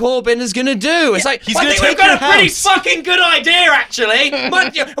Jeremy Corbyn is going to do. It's like he's I gonna think we've take got your a pretty house. fucking good idea actually, and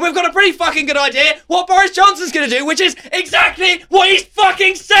we've got a pretty fucking good idea what Boris Johnson's going to do, which is exactly what he's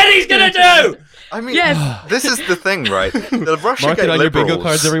fucking said he's going to do. I mean, Yes. this is the thing, right? The Mark it Russiagate on liberals, your bingo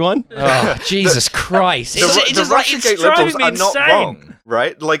cards, everyone. Oh, Jesus Christ! the It's just like it's Russiagate driving liberals me are not insane. wrong,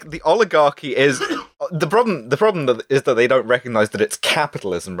 right? Like the oligarchy is the problem. The problem is that they don't recognize that it's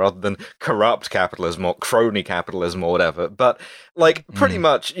capitalism rather than corrupt capitalism or crony capitalism or whatever. But like, pretty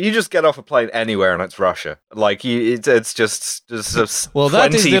much, you just get off a plane anywhere and it's Russia. Like, it's just Well,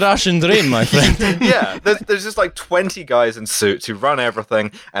 that is 20 the Russian dream, my friend. yeah, there's just like 20 guys in suits who run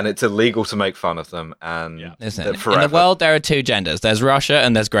everything, and it's illegal to make fun of them. And Isn't they're it? In forever. the world, there are two genders. There's Russia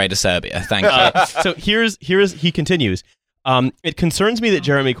and there's Greater Serbia. Thank you. So here's he continues. It concerns me that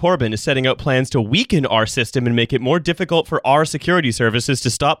Jeremy Corbyn is setting out plans to weaken our system and make it more difficult for our security services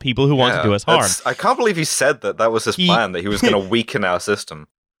to stop people who want to do us harm. I can't believe he said that. That was his plan, that he was going to weaken our system.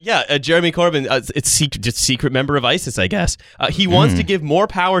 Yeah, Jeremy Corbyn, it's just secret member of ISIS, I guess. He wants to give more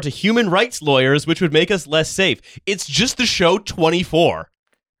power to human rights lawyers, which would make us less safe. It's just the show 24.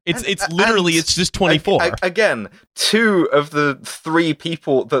 It's literally just 24. Again, 2 of the 3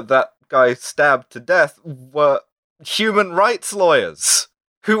 people that guy stabbed to death were human rights lawyers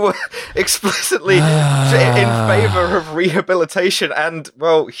who were explicitly in favor of rehabilitation and,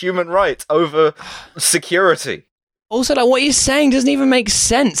 well, human rights over security. Also, like, what you're saying doesn't even make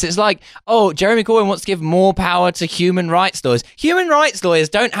sense. It's like, oh, Jeremy Corbyn wants to give more power to human rights lawyers. Human rights lawyers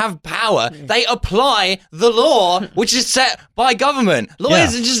don't have power. They apply the law, which is set by government.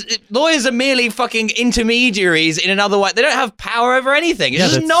 Lawyers are merely fucking intermediaries in another way. They don't have power over anything.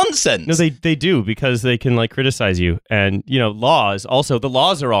 It's just nonsense. No, they do, because they can like criticize you. And, you know, the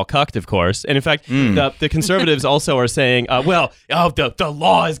laws are all cucked, of course. And in fact, the conservatives also are saying, the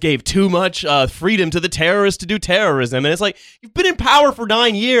laws gave too much freedom to the terrorists to do terrorism. And it's like, you've been in power for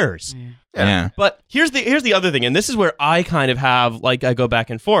 9 years. Yeah. But here's the other thing, and this is where I kind of have, like, I go back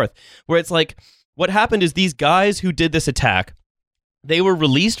and forth, where it's like, what happened is these guys who did this attack, they were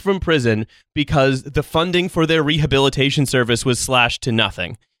released from prison because the funding for their rehabilitation service was slashed to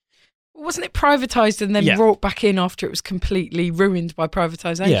nothing. Wasn't it privatised and then brought back in after it was completely ruined by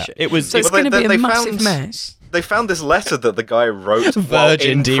privatisation? Yeah, it was. So it's going to be a massive mess. They found this letter that the guy wrote Virgin while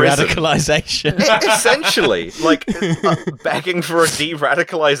in prison. de-radicalization. Essentially, like begging for a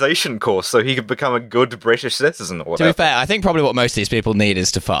de-radicalization course so he could become a good British citizen or whatever. To be fair, I think probably what most of these people need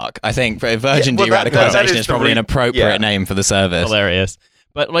is to fuck. I think virgin Yeah, well, de-radicalization that is probably an appropriate name for the service. Hilarious.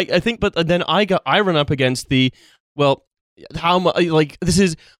 But like, I think, but then I run up against the, well, how much, like, this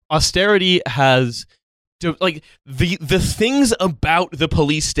is, austerity has, like, the things about the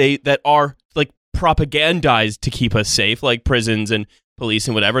police state that are like propagandized to keep us safe, like prisons and police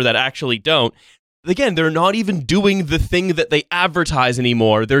and whatever, that actually don't. Again, they're not even doing the thing that they advertise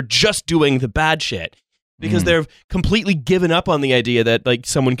anymore. They're just doing the bad shit because they've completely given up on the idea that like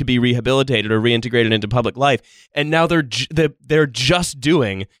someone could be rehabilitated or reintegrated into public life. And now they're just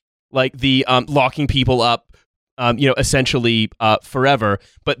doing like the locking people up essentially forever,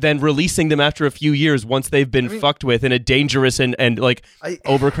 but then releasing them after a few years once they've been fucked with in a dangerous and like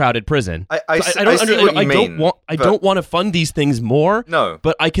overcrowded prison. I don't want to fund these things more. No,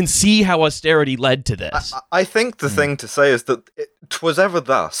 but I can see how austerity led to this. I think the thing to say is that 'twas ever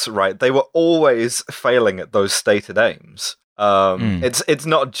thus, right? They were always failing at those stated aims. It's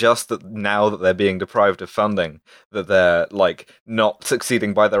not just that now that they're being deprived of funding that they're like not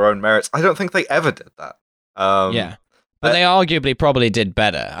succeeding by their own merits. I don't think they ever did that. But they arguably probably did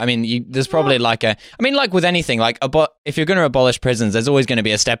better. I mean, there's probably like with anything, like if you're going to abolish prisons, there's always going to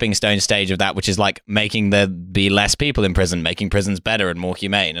be a stepping stone stage of that, which is like making there be less people in prison, making prisons better and more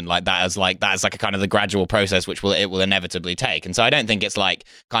humane, and like that's like a kind of the gradual process which it will inevitably take. And so I don't think it's like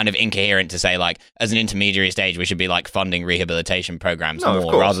kind of incoherent to say like as an intermediary stage we should be like funding rehabilitation programs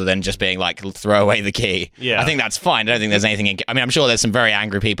more rather than just being like throw away the key. Yeah, I think that's fine. I don't think there's anything. I'm sure there's some very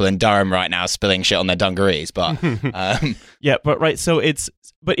angry people in Durham right now spilling shit on their dungarees, but. Yeah, but right. So it's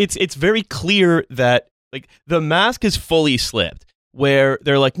very clear that like the mask is fully slipped. Where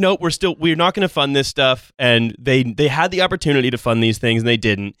they're like, no, we're not going to fund this stuff, and they had the opportunity to fund these things and they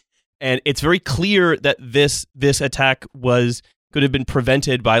didn't. And it's very clear that this attack could have been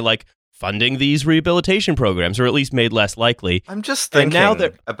prevented by like funding these rehabilitation programs, or at least made less likely. I'm just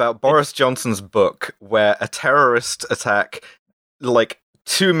thinking about Boris Johnson's book, where a terrorist attack, like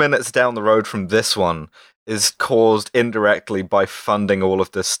 2 minutes down the road from this one, is caused indirectly by funding all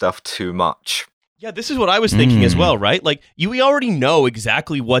of this stuff too much. Yeah, this is what I was thinking as well, right? Like, we already know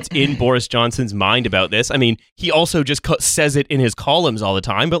exactly what's in Boris Johnson's mind about this. I mean, he also just says it in his columns all the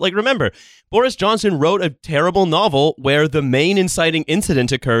time. But, like, remember, Boris Johnson wrote a terrible novel where the main inciting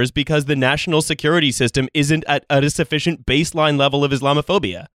incident occurs because the national security system isn't at a sufficient baseline level of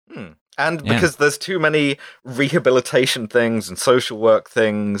Islamophobia. And because there's too many rehabilitation things and social work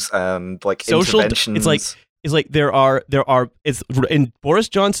things and like interventions. It's like there are in Boris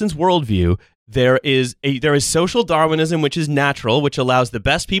Johnson's worldview, there is social Darwinism, which is natural, which allows the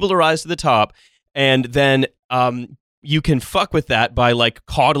best people to rise to the top, and then you can fuck with that by like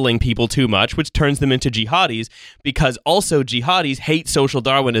coddling people too much, which turns them into jihadis, because also jihadis hate social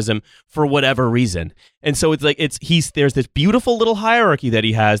Darwinism for whatever reason. And so it's like there's this beautiful little hierarchy that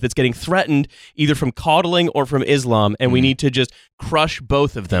he has that's getting threatened either from coddling or from Islam, and we need to just crush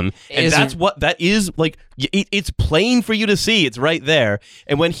both of them. And that's what that is like. It's plain for you to see. It's right there.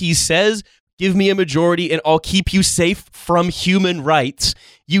 And when he says, "Give me a majority and I'll keep you safe from human rights,"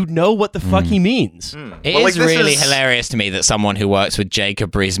 you know what the fuck he means. It is really hilarious to me that someone who works with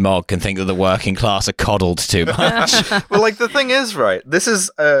Jacob Rees-Mogg can think that the working class are coddled too much. Well, like, the thing is, right, this is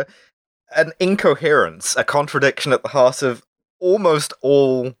an incoherence, a contradiction at the heart of almost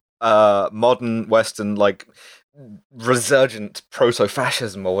all modern Western, like, resurgent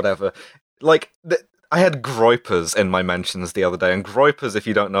proto-fascism or whatever. Like, I had Groypers in my mentions the other day, and Groypers, if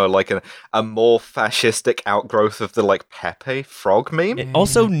you don't know, like a more fascistic outgrowth of the like Pepe frog meme.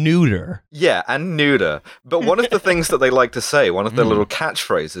 Also neuter. Yeah, and neuter. But one of the things that they like to say, one of their little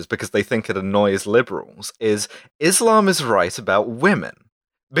catchphrases, because they think it annoys liberals, is Islam is right about women.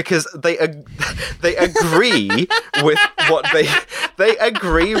 Because they agree with what they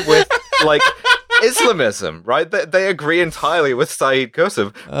agree with, like, Islamism, right? They agree entirely with Saeed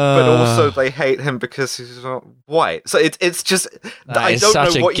Qutb, but also they hate him because he's not white. So it's just, I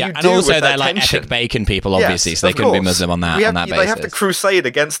don't know what you do. And also with they're that like tension. Epic bacon people, obviously, yes, so they couldn't be Muslim on that basis. They have to crusade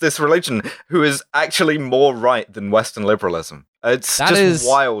against this religion who is actually more right than Western liberalism. It's just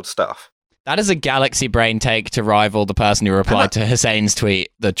wild stuff. That is a galaxy brain take to rival the person who replied to Hussein's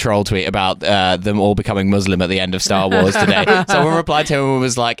tweet, the troll tweet about them all becoming Muslim at the end of Star Wars today. Someone replied to him and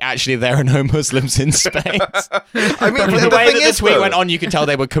was like, actually, there are no Muslims in space. I mean, the way that the tweet went on, you could tell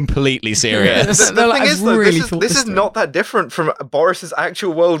they were completely serious. The thing is, though, this is not that different from Boris's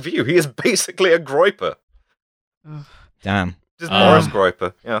actual worldview. He is basically a Groyper. Damn. Just Boris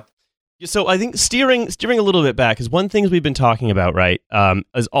Groyper, yeah. So I think steering a little bit back is one thing we've been talking about, right?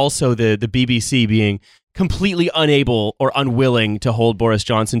 Is also the BBC being completely unable or unwilling to hold Boris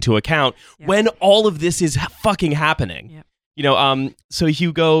Johnson to account when all of this is fucking happening. Yep. You know, so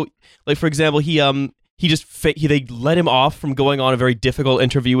you go, like, for example, they let him off from going on a very difficult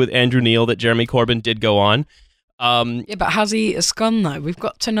interview with Andrew Neil that Jeremy Corbyn did go on. But how's he eat a scone though? We've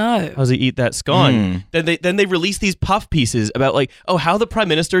got to know. How's he eat that scone? Then they release these puff pieces about like, how the Prime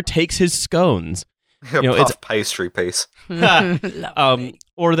Minister takes his scones. You know, puff pastry piece.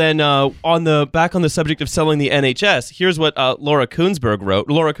 Or then on the subject of selling the NHS, here's what Laura Kuenssberg wrote.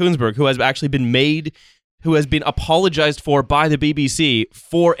 Laura Kuenssberg, who has been apologized for by the BBC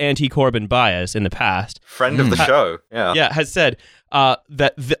for anti-Corbyn bias in the past. Friend of the show, yeah. Yeah, has said,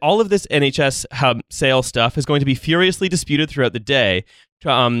 that all of this NHS sale stuff is going to be furiously disputed throughout the day.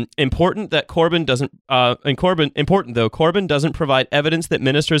 Important though, Corbyn doesn't provide evidence that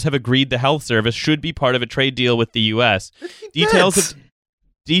ministers have agreed the health service should be part of a trade deal with the US. Because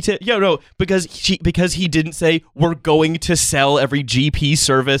he didn't say we're going to sell every GP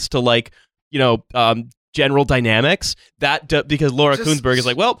service to General Dynamics. Because Laura Kuenssberg is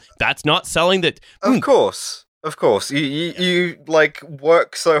like, well, that's not selling that. Of course. You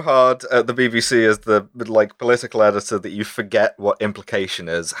work so hard at the BBC as the political editor that you forget what implication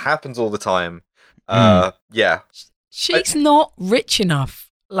is. Happens all the time. Yeah. She's not rich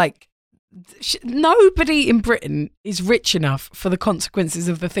enough. Nobody in Britain is rich enough for the consequences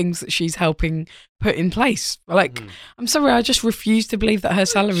of the things that she's helping put in place. I'm sorry, I just refuse to believe that her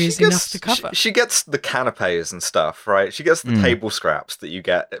salary is enough to cover. She gets the canapes and stuff, right? She gets the table scraps that you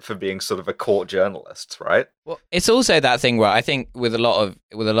get for being sort of a court journalist, right? Well, it's also that thing where I think with a lot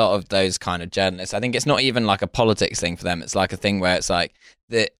of those kind of journalists, I think it's not even like a politics thing for them. It's like a thing where it's like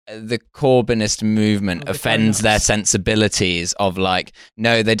the Corbynist movement offends their sensibilities of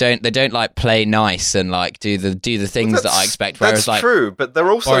no, they don't play nice and do the things that I expect. Whereas that's true, but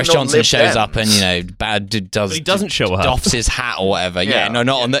they're also Boris not Johnson shows up and but he doesn't show up. Doffs his hat or whatever.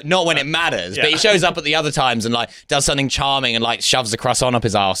 Not when it matters. Yeah. But he shows up at the other times and does something charming and shoves a croissant up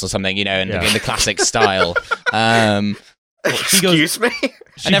his arse or something, in the classic style. Excuse me?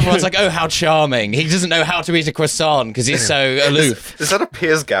 And everyone's like, oh, how charming. He doesn't know how to eat a croissant because he's so aloof. Is that a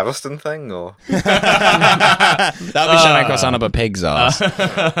Piers Gaveston thing? Or that would be shoving a croissant up a pig's arse.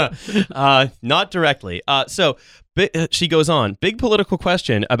 Not directly. She goes on, big political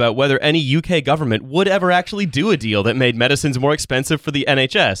question about whether any UK government would ever actually do a deal that made medicines more expensive for the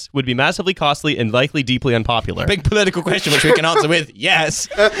NHS, would be massively costly and likely deeply unpopular. Big political question, which we can answer with yes.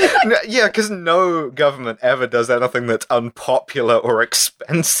 Yeah, because no government ever does anything that's unpopular or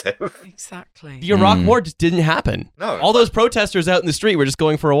expensive. Exactly. The Iraq War just didn't happen. No. All those protesters out in the street were just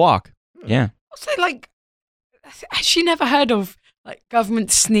going for a walk. Yeah. Also, has she never heard of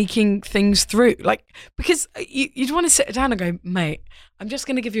government sneaking things through? Because you'd want to sit down and go, mate, I'm just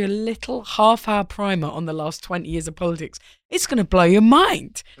going to give you a little half-hour primer on the last 20 years of politics. It's going to blow your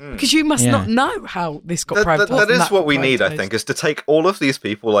mind because you must not know how this got privatised. That is what we need, I think, is to take all of these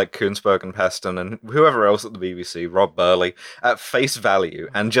people like Kuenssberg and Peston and whoever else at the BBC, Rob Burley, at face value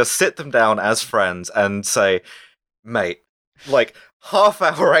and just sit them down as friends and say, mate,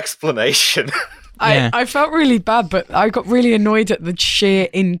 half-hour explanation. I felt really bad, but I got really annoyed at the sheer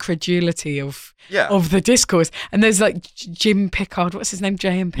incredulity of the discourse. And there's Jim Pickard, what's his name?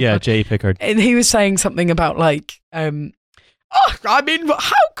 J.M. Pickard? Yeah, J. Pickard. And he was saying something about how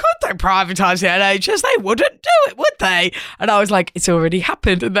could they privatise the NHS? They wouldn't do it, would they? And I was like, it's already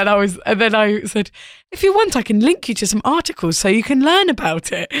happened. And then I said, if you want, I can link you to some articles so you can learn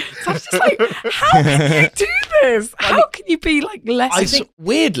about it. So I was just like, how can you do this? How can you be less? I think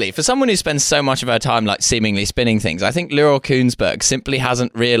weirdly, for someone who spends so much of her time seemingly spinning things, I think Laura Kuenssberg simply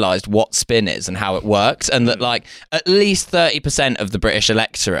hasn't realised what spin is and how it works, and that at least 30% of the British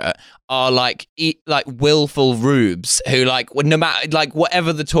electorate are willful rubes who no matter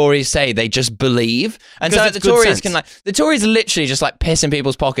whatever the Tories say, they just believe. And so the Tories the Tories literally just piss in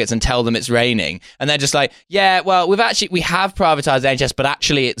people's pockets and tell them it's raining, and they're just yeah, well, we have privatised the NHS, but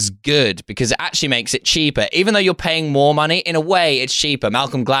actually it's good because it actually makes it cheaper. Even though you're paying more money, in a way it's cheaper.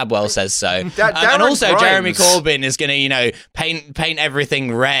 Malcolm Gladwell says so. And also Grimes. Jeremy Corbyn is going to paint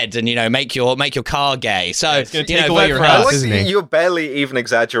everything red and make your car gay. So it's going to take away your house, isn't he? You're barely even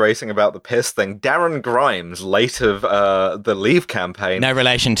exaggerating about the piss thing. Darren Grimes, late of the Leave campaign. No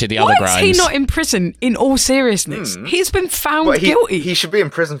relation to the other Grimes. Why is he not in prison, in all seriousness? He's been found guilty. He should be in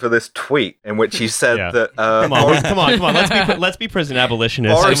prison for this tweet in which he said that... Come on. Let's be prison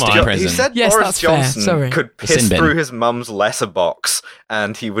abolitionists. He said Boris Johnson could piss through his mum's letterbox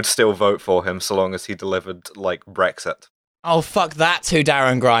and he would still vote for him so long as he delivered, Brexit. Oh, fuck, that's who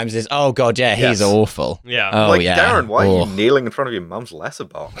Darren Grimes is. Oh, God, yeah, he's awful. Yeah. Oh, yeah. Darren, why are you kneeling in front of your mum's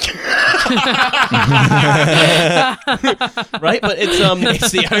letterbox? Right, but it's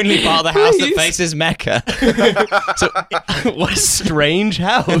the only part of the house that faces Mecca. So, what a strange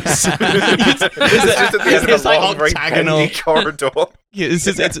house. It's just at the end of a long, very bendy corridor. Yeah,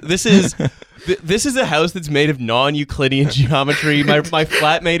 this is a house that's made of non-Euclidean geometry. My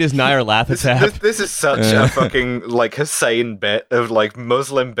flatmate is Nair Lathotep. This is such a fucking Hussein bit of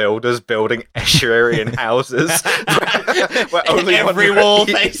Muslim builders building Asherian houses where only every wall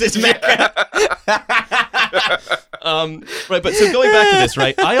faces Mecca. Right, but so going back to this,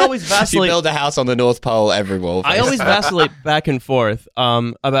 right? I always vacillate. If you build a house on the North Pole, every wall. I always vacillate back and forth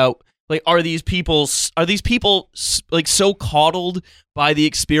about Like, are these people like so coddled by the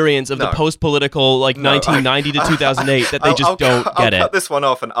experience of the post-political, like 1990 to 2008 that they just don't get it? I'll cut this one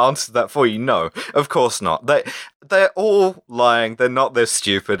off and answer that for you. No, of course not. They're all lying. They're not this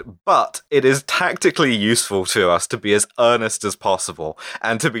stupid, but it is tactically useful to us to be as earnest as possible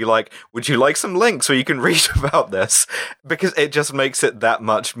and to be like, would you like some links where you can read about this? Because it just makes it that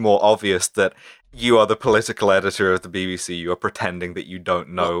much more obvious that you are the political editor of the BBC. You are pretending that you don't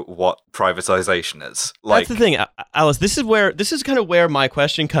know what privatization is. That's the thing, Alice. This is kind of where my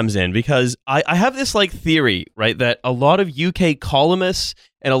question comes in, because I have this like theory, right, that a lot of UK columnists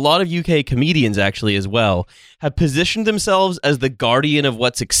and a lot of UK comedians actually as well have positioned themselves as the guardian of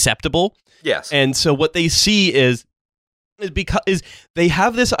what's acceptable. Yes. And so what they see is they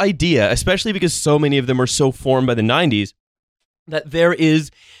have this idea, especially because so many of them are so formed by the 90s, that there is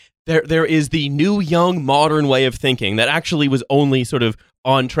the new, young, modern way of thinking that actually was only sort of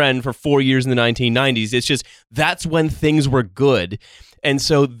on trend for 4 years in the 1990s. It's just that's when things were good. And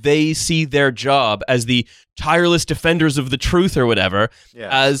so they see their job as the tireless defenders of the truth or whatever,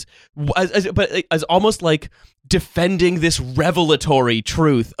 as almost like defending this revelatory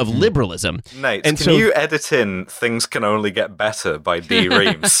truth of liberalism. Nate, and can you edit in "Things Can Only Get Better" by Dee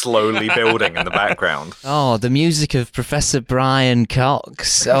Reams slowly building in the background? Oh, the music of Professor Brian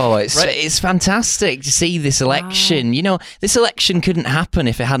Cox. Oh, it's fantastic to see this election. Wow. You know, this election couldn't happen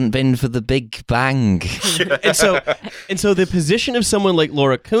if it hadn't been for the Big Bang. and so the position of someone like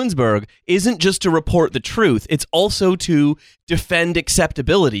Laura Kuenssberg isn't just to report the truth, it's also to defend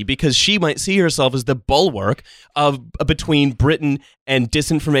acceptability, because she might see herself as the bulwark of between Britain and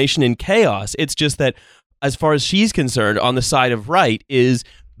disinformation and chaos. It's just that, as far as she's concerned, on the side of right is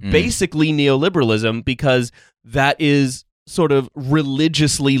basically neoliberalism, because that is sort of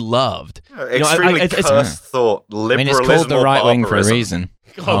religiously loved. Extremely cursed thought. Liberalism. I mean, it's called the right wing for a reason.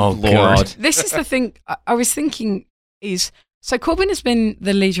 Oh Lord. This is the thing I was thinking is, so Corbyn has been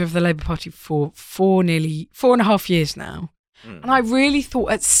the leader of the Labour Party for nearly 4.5 years now. And I really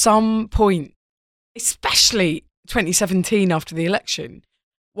thought at some point, especially 2017 after the election,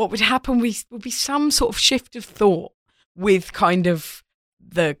 what would happen would be some sort of shift of thought with kind of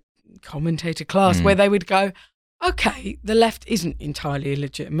the commentator class, where they would go, okay, the left isn't entirely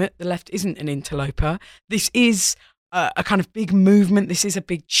illegitimate. The left isn't an interloper. This is a kind of big movement. This is a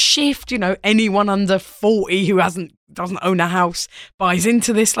big shift. You know, anyone under 40 who doesn't own a house buys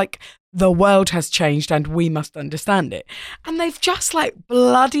into this. Like, the world has changed and we must understand it. And they've just like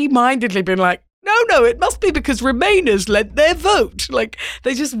bloody mindedly been like, no, it must be because Remainers led their vote. Like,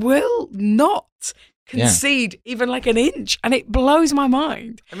 they just will not concede even like an inch. And it blows my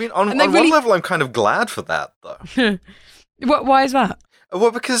mind. I mean, on one level, I'm kind of glad for that, though. Why is that?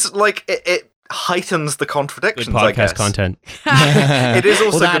 Well, because like it heightens the contradictions, good podcast I guess. Content. It is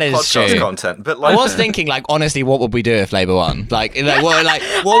also that good is podcast true. content. But like, I was thinking, like, honestly, what would we do if Labour won? What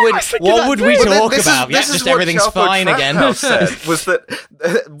would we talk about? Just everything's fine again. Said was that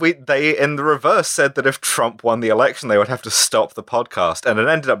they in the reverse said that if Trump won the election, they would have to stop the podcast, and it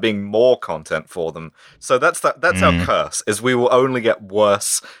ended up being more content for them. So that's our curse: is we will only get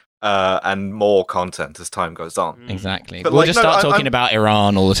worse and more content as time goes on. Exactly. But we'll just start talking about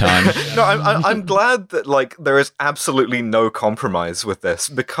Iran all the time. No, I'm glad that like there is absolutely no compromise with this,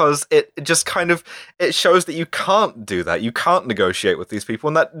 because it just kind of it shows that you can't do that. You can't negotiate with these people,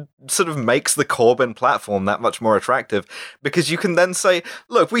 and that sort of makes the Corbyn platform that much more attractive, because you can then say,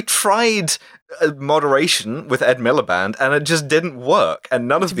 look, we tried moderation with Ed Miliband and it just didn't work, and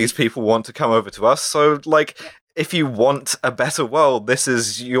none of these people want to come over to us. So like, if you want a better world, this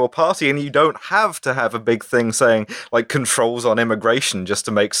is your party, and you don't have to have a big thing saying like controls on immigration just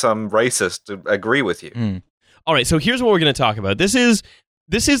to make some racist agree with you. All right, so here's what we're going to talk about. This is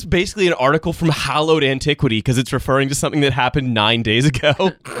basically an article from Hallowed Antiquity, because it's referring to something that happened 9 days ago.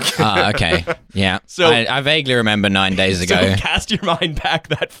 Okay, yeah. So I vaguely remember 9 days ago. So cast your mind back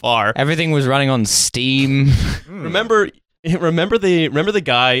that far. Everything was running on Steam. Remember the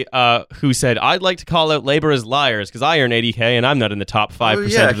guy who said, "I'd like to call out Labour as liars because I earn 80K and I'm not in the top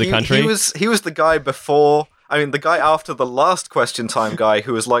 5% of the country." He was the guy before. I mean, the guy after the last Question Time guy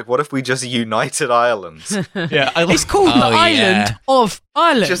who was like, "What if we just united Ireland?" It's called the Island of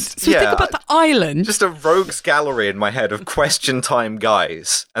Ireland. Think about the island. Just a rogues gallery in my head of Question Time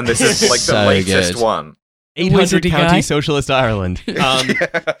guys, and this is like the latest one. 800 Wizardy County guy. Socialist Ireland.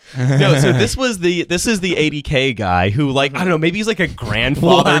 No, so this is the 80K guy who, like, I don't know, maybe he's like a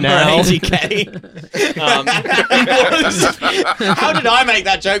grandfather now. 80K. How did I make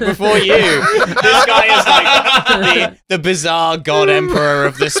that joke before you? This guy is like the bizarre god emperor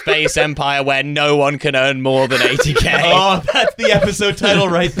of the space empire where no one can earn more than 80K. Oh, that's the episode title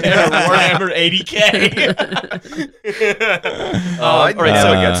right there. Warhammer 80K. I all right, never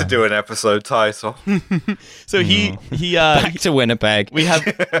so get to do an episode title. So he Back to Winnipeg.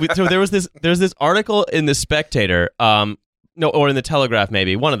 so there's this article in the Spectator, or in the Telegraph,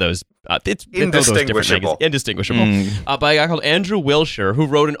 maybe one of those. It's Indistinguishable. Indistinguishable. By a guy called Andrew Wilshire, who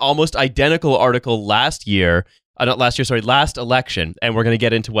wrote an almost identical article last election, and we're going to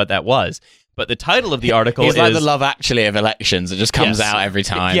get into what that was. But the title of the article is is like the Love Actually of elections. It just comes out every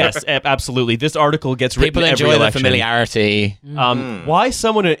time. Yes, absolutely. This article gets written People every enjoy the election. familiarity. Why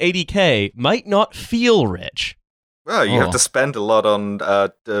someone at 80K might not feel rich. Well, you have to spend a lot on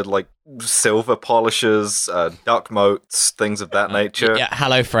like silver polishers, duck moats, things of that nature. Yeah,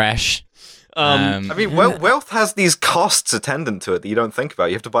 HelloFresh. I mean, wealth has these costs attendant to it that you don't think about.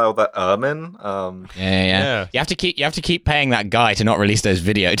 You have to buy all that ermine. Yeah. You have to keep paying that guy to not release those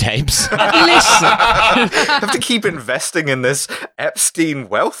videotapes. Listen. You have to keep investing in this Epstein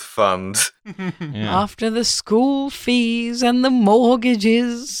wealth fund. After the school fees and the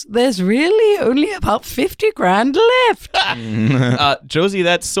mortgages, there's really only about 50 grand left. Josie,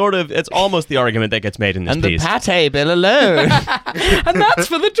 it's almost the argument that gets made in this And piece. the pate bill alone. And that's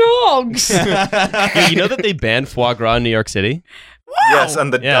for the dogs. You know that they banned foie gras in New York City? Yes,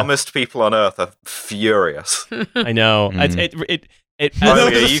 and the dumbest people on earth are furious. I know.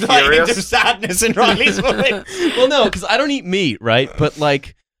 Riley, are you furious? Of sadness in Riley's voice. Well, no, because I don't eat meat, right? But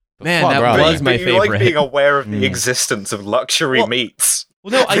like, man, foie that gras. was my you favorite. like being aware of the existence of luxury meats.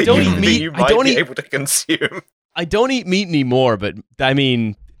 Well, no, I that don't you- eat that meat. You I might don't be eat. able to consume. I don't eat meat anymore. But I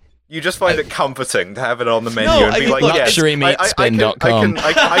mean, You just find it comforting to have it on the menu No, and I be mean, like, look, yes, luxurymeatspin.com.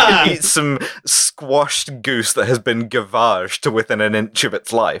 I can eat some squashed goose that has been gavaged to within an inch of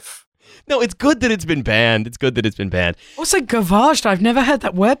its life. no, it's good that it's been banned. Also, gavaged. I've never heard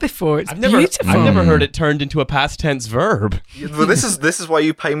that word before. It's beautiful. I've never heard it turned into a past tense verb. Well, this is why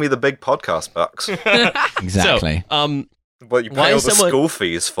you pay me the big podcast bucks. Exactly. So, What you Why pay all is the someone- school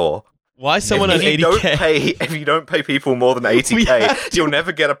fees for. why someone on If you 80K? if you don't pay people more than 80K, you'll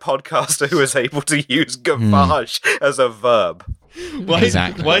never get a podcaster who is able to use gavage as a verb.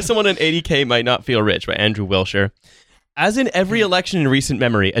 Why someone on 80K might not feel rich, by Andrew Wilshire. As in every election in recent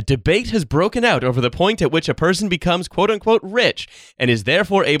memory, a debate has broken out over the point at which a person becomes quote-unquote rich and is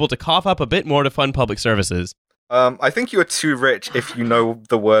therefore able to cough up a bit more to fund public services. I think you are too rich if you know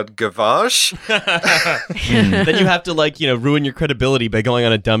the word gavage. Then you have to, ruin your credibility by going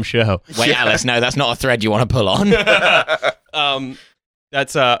on a dumb show. Wait, Alice, no, that's not a thread you want to pull on.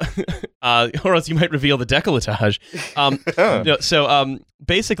 That's or else you might reveal the décolletage.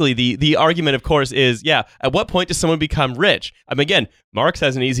 Basically, the argument, of course, is at what point does someone become rich? Again, Marx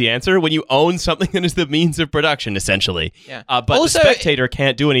has an easy answer: when you own something that is the means of production, essentially. Yeah. But Also, the Spectator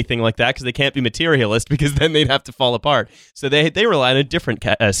can't do anything like that because they can't be materialist, because then they'd have to fall apart. So they rely on a different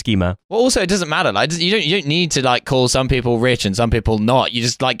schema. Well, also, it doesn't matter. Like, you don't need to call some people rich and some people not. You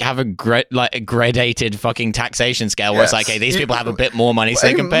just have a gradated fucking taxation scale where it's like, hey, these people have a bit more money, so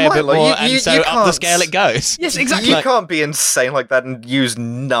they can pay a bit more, and so up the scale it goes. Yes, exactly. You can't be insane like that and use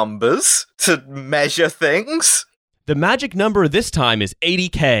numbers to measure things. The magic number this time is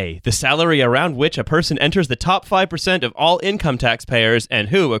 80K, the salary around which a person enters the top 5% of all income taxpayers and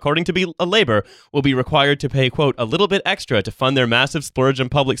who, according to Labour, will be required to pay, quote, a little bit extra to fund their massive splurge on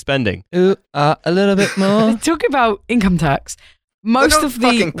public spending. Ooh, a little bit more. Talk about income tax. Most don't of the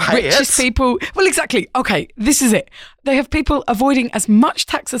fucking pay richest it. people, well, exactly. Okay, this is it. They have people avoiding as much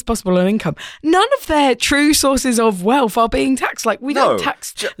tax as possible on income. None of their true sources of wealth are being taxed. We don't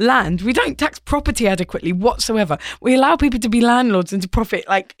tax land. We don't tax property adequately whatsoever. We allow people to be landlords and to profit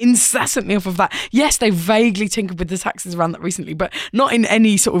incessantly off of that. Yes, they vaguely tinkered with the taxes around that recently, but not in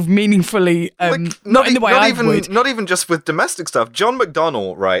any sort of meaningfully, not in the way I would. Not even just with domestic stuff. John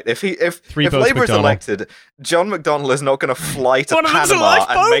McDonnell, right? If Labour is McDonnell. elected, John McDonnell is not going to fly to One of them's a Panama and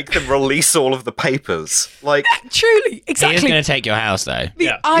lifeboat. make them release all of the papers. Truly, He exactly. is going to take your house, though. The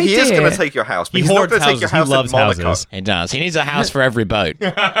he idea, is going to take your house, but He he's not hoards going to take your houses. He house loves in Monaco. houses. He does. He needs a house for every boat.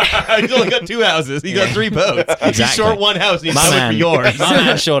 He's only got 2 houses. He's got 3 boats. He's Exactly. short 1 house and he's My coming man, for yours. my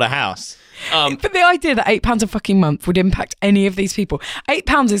man's short a house. But the idea that £8 a fucking month would impact any of these people,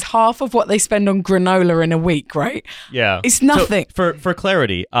 £8 is half of what they spend on granola in a week, right? Yeah, It's nothing. So for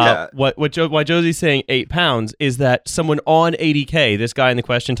clarity, Yeah. why Josie's saying £8 is that someone on 80K, this guy in the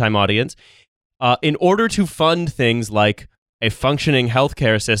Question Time audience, in order to fund things like a functioning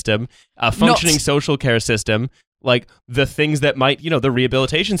healthcare system, a functioning social care system, like the things that might, the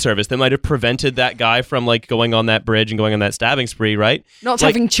rehabilitation service that might have prevented that guy from like going on that bridge and going on that stabbing spree, right? Not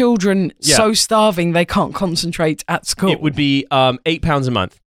having children so starving they can't concentrate at school. It would be £8 a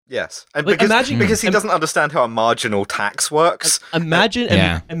month. Yes, and because he doesn't understand how a marginal tax works.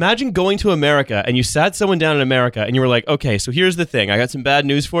 Imagine going to America and you sat someone down in America and you were like, okay, so here's the thing. I got some bad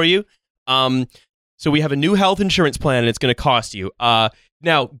news for you. So we have a new health insurance plan and it's going to cost you.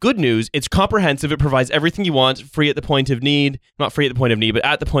 Now, good news, it's comprehensive. It provides everything you want, free at the point of need. Not free at the point of need, but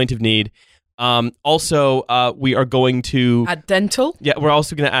at the point of need. Also, we are going to... Add dental? Yeah, we're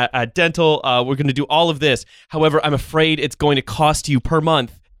also going to add dental. We're going to do all of this. However, I'm afraid it's going to cost you per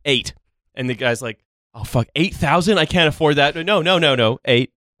month $8. And the guy's like, oh, fuck, 8,000? I can't afford that. No. £8.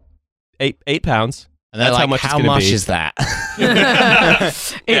 And that's how much is that?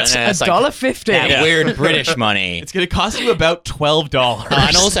 It's $1.50. That weird British money. It's going to cost you about $12.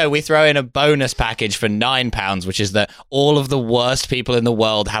 And also, we throw in a bonus package for £9, which is that all of the worst people in the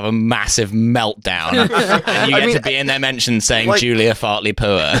world have a massive meltdown. And you get to be in their mentions saying Julia Fartley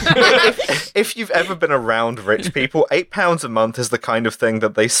poor. If you've ever been around rich people, £8 a month is the kind of thing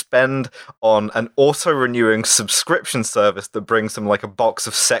that they spend on an auto-renewing subscription service that brings them like a box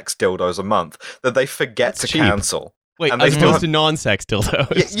of sex dildos a month that they forget to cancel. Wait, as opposed to non-sex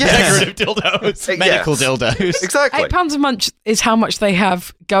dildos. Decorative dildos. Medical dildos. Exactly. £8 a month is how much they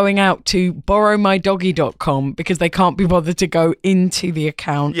have going out to borrowmydoggy.com because they can't be bothered to go into the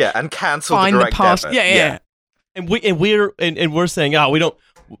account. Yeah, and cancel the direct debit. Yeah. And we're saying, we don't.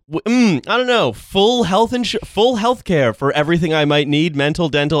 I don't know. Full health care for everything I might need, mental,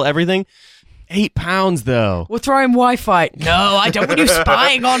 dental, everything. £8 though. We'll throw in Wi-Fi. No, I don't want you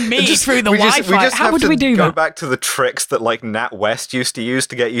spying on me through the Wi-Fi. How would we do that? Go back to the tricks that like NatWest used to use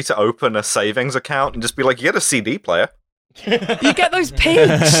to get you to open a savings account and just be like, you get a CD player. You get those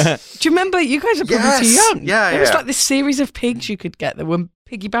pigs. Do you remember? You guys are probably too young. Yeah, There was like this series of pigs you could get that were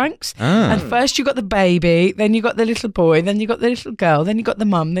piggy banks. And first you got the baby, then you got the little boy, then you got the little girl, then you got the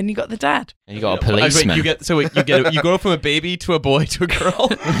mum, then you got the dad. And you got a policeman. You go from a baby to a boy to a girl.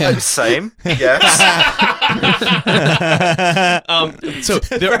 Same. Yes. So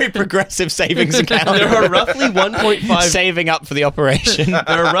very progressive savings account. There are roughly 1.5 saving up for the operation.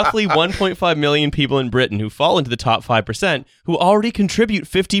 There are roughly 1.5 million people in Britain who fall into the top 5% who already contribute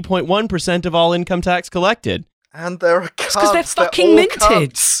 50.1% of all income tax collected. And there are cunts. Because they're fucking minted.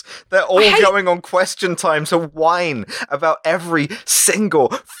 Cunts. They're all going on Question Time to whine about every single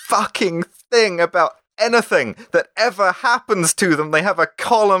fucking thing about anything that ever happens to them. They have a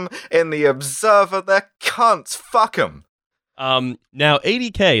column in the Observer. They're cunts. Fuck them. Now,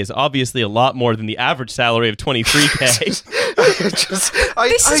 80K is obviously a lot more than the average salary of 23K.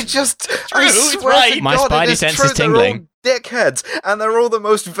 I swear to My God, spidey it is sense true. is tingling. They're all dickheads, and they're all the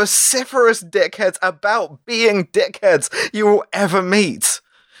most vociferous dickheads about being dickheads you will ever meet.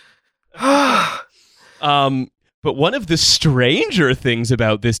 But one of the stranger things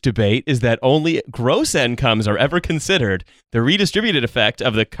about this debate is that only gross incomes are ever considered. The redistributed effect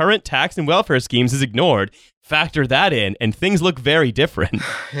of the current tax and welfare schemes is ignored. Factor that in, and things look very different.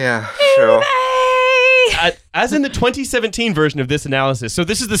 Yeah, sure. As in the 2017 version of this analysis, so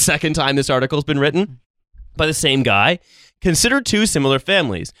this is the second time this article's been written by the same guy, consider two similar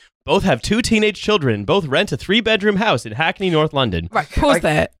families. Both have 2 teenage children. Both rent a 3-bedroom house in Hackney, North London. Right, pause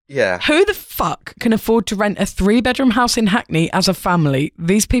there. Yeah. Who the fuck can afford to rent a 3-bedroom house in Hackney as a family?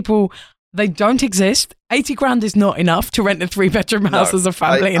 These people, they don't exist. 80 grand is not enough to rent a 3-bedroom house as a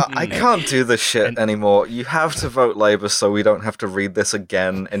family. I can't do this shit anymore. You have to vote Labour so we don't have to read this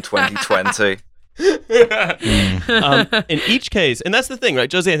again in 2020. In each case, and that's the thing, right,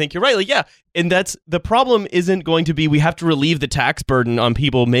 Josie? I think you're right. Like, yeah, and that's the problem. Isn't going to be we have to relieve the tax burden on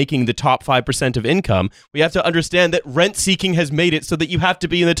people making the top 5% of income. We have to understand that rent seeking has made it so that you have to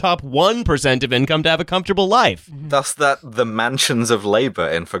be in the top 1% of income to have a comfortable life. Thus, that the Mansions of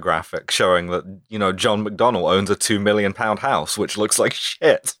Labour infographic showing that John McDonnell owns a £2 million house, which looks like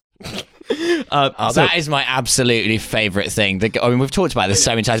shit. That is my absolutely favourite thing. We've talked about this so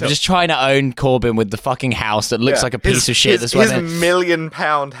many times. We're just trying to own Corbyn with the fucking house that looks like a piece of shit. His £1 million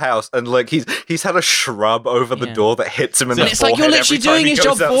house, and like he's had a shrub over the door that hits him in the forehead. It's like you're literally doing his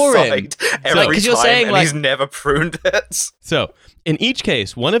job for him. Every time, and he's never pruned it. So, in each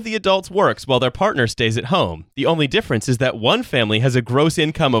case, one of the adults works while their partner stays at home. The only difference is that one family has a gross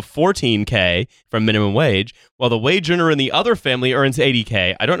income of $14K from minimum wage, while the wage earner in the other family earns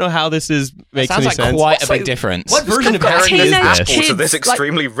 $80K. I don't know how this makes any sense. Sounds like quite a big difference. What version of parenting is this? To this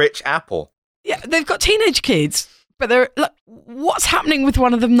extremely rich apple. Yeah, they've got teenage kids, but what's happening with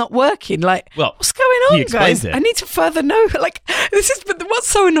one of them not working? Like, what's going on, guys? I need to further know. Like, but what's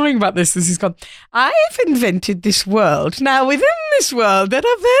so annoying about this is he's gone, I have invented this world. Now, within this world, there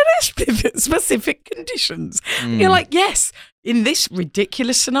are very specific conditions. You're like, yes, in this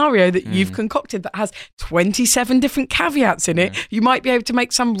ridiculous scenario that you've concocted that has 27 different caveats in it, you might be able to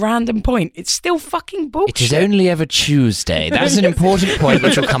make some random point. It's still fucking bullshit. It is only ever Tuesday. That is an important point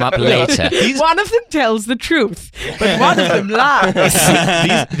which will come up later. One of them tells the truth, but one of them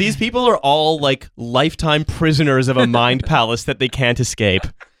lies. These people are all like lifetime prisoners of a mind palace that they can't escape.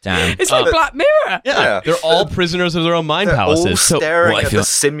 Damn. It's like Black Mirror. Yeah, they're all prisoners of their own mind palaces. All staring at the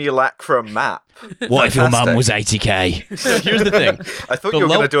simulacrum map. What if your mum was 80k? So here's the thing. I thought you were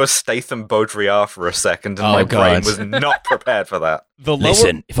going to do a Statham Baudrillard for a second, and my brain was not prepared for that.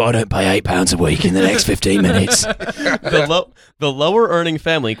 Listen, if I don't pay £8 a week in the next 15 minutes. The lower earning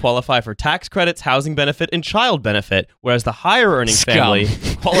family qualify for tax credits, housing benefit, and child benefit, whereas the higher earning family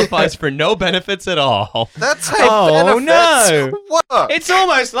qualifies for no benefits at all. That's how benefits work. It's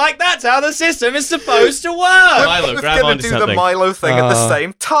almost like that's how the system is supposed to work. Milo, grab onto something. Do the Milo thing at the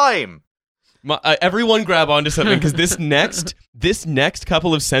same time. Everyone grab onto something, because this next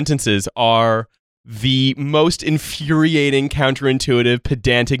couple of sentences are the most infuriating, counterintuitive,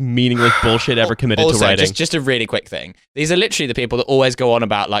 pedantic, meaningless bullshit ever committed to writing. Just a really quick thing. These are literally the people that always go on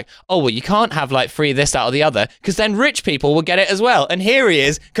about like, oh, well, you can't have like free this, that, or the other, because then rich people will get it as well. And here he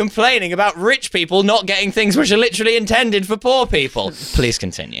is complaining about rich people not getting things which are literally intended for poor people. Please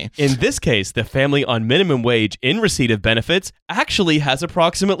continue. In this case, the family on minimum wage in receipt of benefits actually has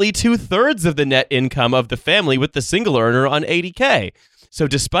approximately 2/3 of the net income of the family with the single earner on 80K. So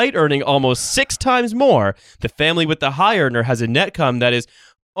despite earning almost 6 times more, the family with the high earner has a net income that is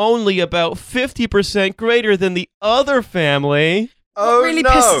only about 50% greater than the other family. Oh, really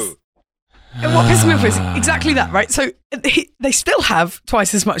no. What pisses me off is exactly that, right? So they still have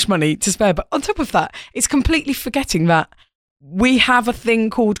twice as much money to spare, but on top of that, it's completely forgetting that we have a thing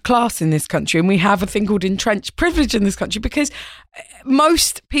called class in this country, and we have a thing called entrenched privilege in this country, because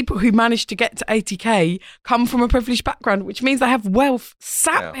most people who manage to get to 80k come from a privileged background, which means they have wealth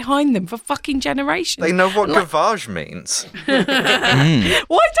sat behind them for fucking generations. They know what gavage means. Why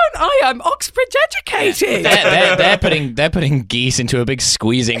don't I? I'm Oxbridge educated. They're putting geese into a big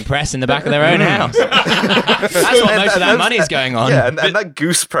squeezing press in the back of their own house. That's what most of that money's going on. Yeah, and that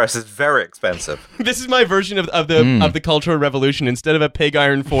goose press is very expensive. This is my version of the Cultural Revolution. Instead of a pig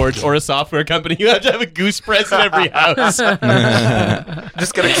iron forge or a software company, you have to have a goose press in every house.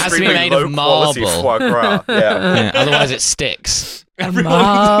 Just get extremely low quality foie gras. Yeah. Otherwise it sticks. A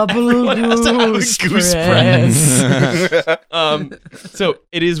marble goose press. So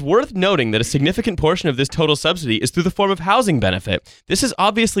it is worth noting that a significant portion of this total subsidy is through the form of housing benefit. This is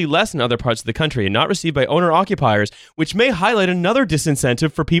obviously less in other parts of the country and not received by owner-occupiers, which may highlight another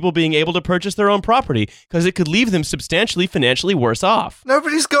disincentive for people being able to purchase their own property, because it could leave them substantially financially worse off.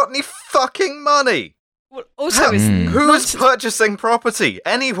 Nobody's got any fucking money. Well, also, who's purchasing property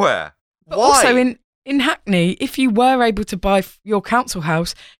anywhere? But Why? Also, in Hackney, if you were able to buy your council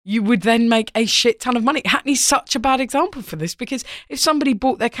house, you would then make a shit ton of money. Hackney's such a bad example for this, because if somebody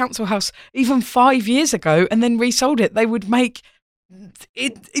bought their council house even 5 years ago and then resold it, they would make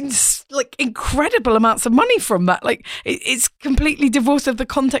it's like incredible amounts of money from that. Like it's completely divorced of the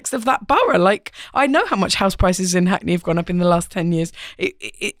context of that borough. Like I know how much house prices in Hackney have gone up in the last 10 years,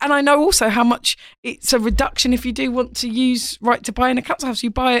 and I know also how much it's a reduction if you do want to use right to buy in a council house. You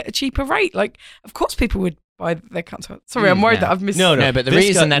buy at a cheaper rate. Like of course people would buy their council house. Sorry, I'm worried that I've missed. No, but the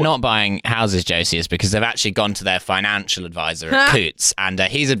reason they're not buying houses, Josie, is because they've actually gone to their financial advisor at Coutts, and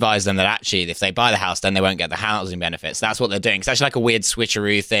he's advised them that actually if they buy the house, then they won't get the housing benefits. That's what they're doing. It's actually like a weird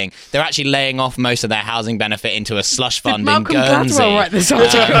switcheroo thing. They're actually laying off most of their housing benefit into a slush fund in Guernsey. Write this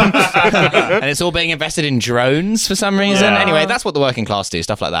article? And it's all being invested in drones for some reason. Yeah. Anyway, that's what the working class do,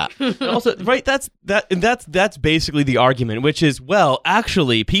 stuff like that. Also, right, that's basically the argument, which is, well,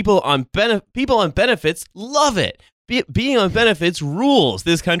 actually, people on benefits love it. Being on benefits rules.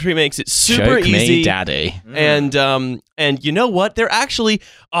 This country makes it super Choke easy. me, daddy. And you know what? They're actually,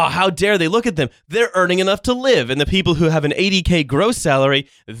 how dare they look at them? They're earning enough to live. And the people who have an 80K gross salary,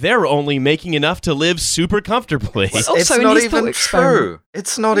 they're only making enough to live super comfortably. Also, it's not even true.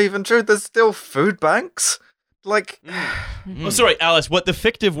 It's not even true. There's still food banks. Like, Oh, sorry, Alice. What the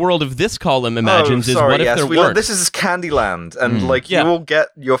fictive world of this column imagines is what if there weren't? This is Candyland, and you will get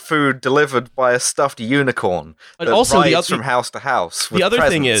your food delivered by a stuffed unicorn that also rides from house to house. With the other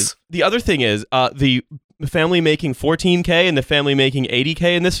presents. thing is, the family making 14K and the family making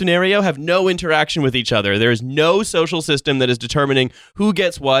 80K in this scenario have no interaction with each other. There is no social system that is determining who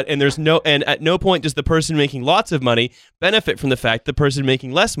gets what, and at no point does the person making lots of money benefit from the fact the person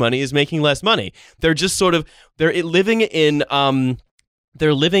making less money is making less money. They're just sort of living in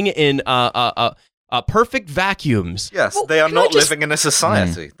perfect vacuums. Yes, they are not living in a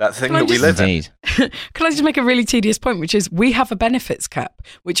society. That thing that we live in. Can I just make a really tedious point, which is we have a benefits cap,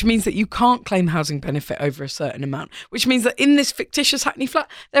 which means that you can't claim housing benefit over a certain amount, which means that in this fictitious Hackney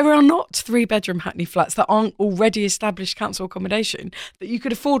flat, there are not 3-bedroom Hackney flats that aren't already established council accommodation that you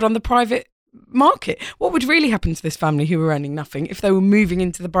could afford on the private market. What would really happen to this family who were earning nothing if they were moving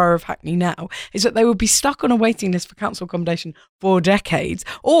into the borough of Hackney now is that they would be stuck on a waiting list for council accommodation for decades,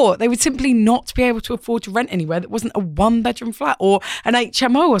 or they would simply not be able to afford to rent anywhere that wasn't a 1-bedroom flat or an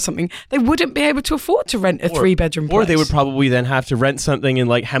HMO or something. They wouldn't be able to afford to rent a 3-bedroom place. Or they would probably then have to rent something in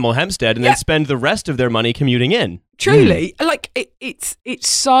like Hemel Hempstead and then spend the rest of their money commuting in. Truly, like it's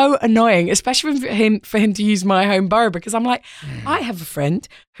so annoying, especially for him to use my home borough, because I'm like, I have a friend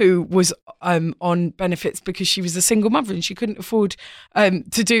who was on benefits because she was a single mother and she couldn't afford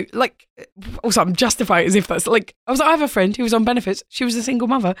to do like. Also, I'm justifying it as if that's like I have a friend who was on benefits. She was a single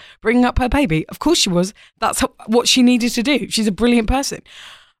mother bringing up her baby. Of course, she was. That's what she needed to do. She's a brilliant person.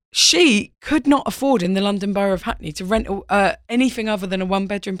 She could not afford in the London Borough of Hackney to rent anything other than a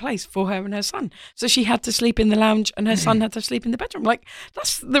 1-bedroom place for her and her son. So she had to sleep in the lounge and her son had to sleep in the bedroom. Like,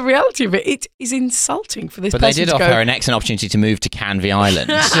 that's the reality of it. It is insulting for this person. But they did offer her an excellent opportunity to move to Canvey Island.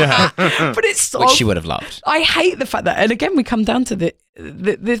 But it's so, which she would have loved. I hate the fact that, and again, we come down to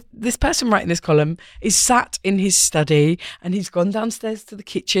this person writing this column is sat in his study and he's gone downstairs to the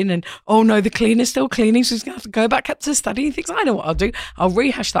kitchen and, oh no, the cleaner's still cleaning, so he's going to have to go back up to the study. He thinks, I know what I'll do. I'll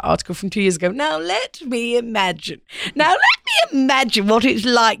rehash that article from 2 years ago. Now let me imagine what it's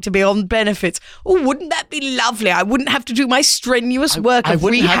like to be on benefits. Oh, wouldn't that be lovely? I wouldn't have to do my strenuous work of rehashing. I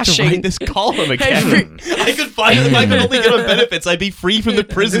wouldn't have to write this column again. I could find it if I could only get on benefits. I'd be free from the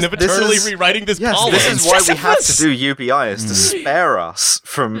prison of eternally rewriting this column. This is why we have to do UBI, is to spare us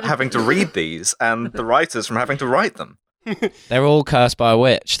from having to read these and the writers from having to write them. They're all cursed by a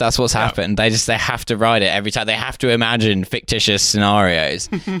witch. That's what's happened. They have to write it every time. They have to imagine fictitious scenarios.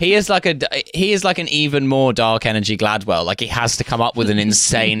 He is like an even more dark energy Gladwell. Like, he has to come up with an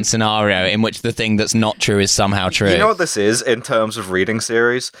insane scenario in which the thing that's not true is somehow true. You know what this is in terms of reading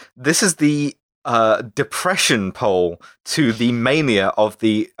series? This is the depression pole to the mania of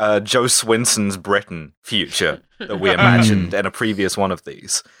the Joe Swinson's Britain future that we imagined in a previous one of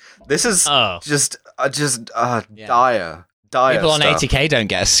these. This is just dire. People on stuff. 80K don't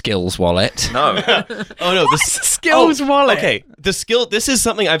get a skills wallet. No. Oh no, the skills wallet. Okay, the skill. This is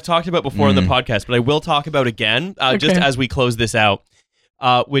something I've talked about before on the podcast, but I will talk about again just as we close this out,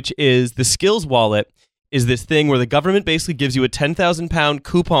 which is the skills wallet. Is this thing where the government basically gives you a £10,000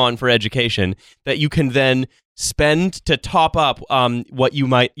 coupon for education that you can then spend to top up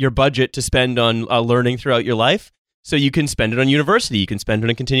your budget to spend on learning throughout your life. So you can spend it on university. You can spend it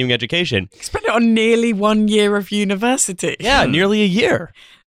on continuing education. Spend it on nearly 1 year of university. Yeah, nearly a year.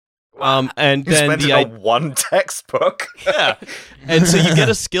 And you then spend it on one textbook. Yeah, and so you get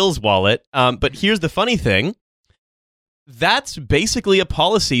a skills wallet. But here's the funny thing. That's basically a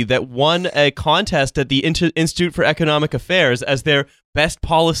policy that won a contest at the Institute for Economic Affairs as their Best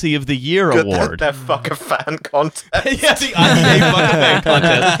Policy of the Year award. Their fuck a fan contest. Yeah, the IEA fuck a fan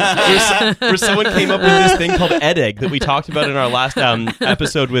contest. Where someone came up with this thing called EdEgg that we talked about in our last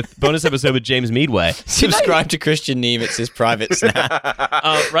bonus episode with James Meadway. Subscribe to Christian Niemitz's private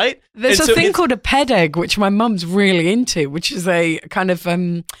snap. Right? There's a thing called a PEDEgg, which my mum's really into, which is a kind of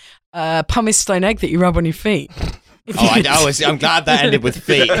pumice stone egg that you rub on your feet. I'm glad that ended with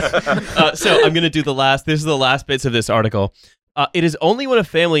feet. So I'm going to do this is the last bits of this article. It is only when a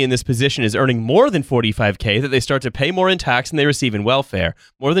family in this position is earning more than 45K that they start to pay more in tax than they receive in welfare,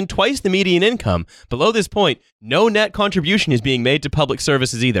 more than twice the median income. Below this point, no net contribution is being made to public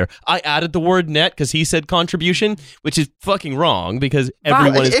services either. I added the word net because he said contribution, which is fucking wrong because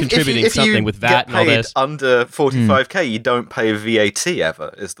everyone is contributing something with VAT and all this. Under 45K, you don't pay VAT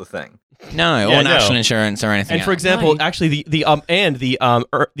ever, is the thing. No, or national insurance or anything. And for example, actually, the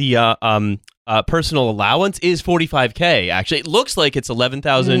personal allowance is 45K. Actually, it looks like it's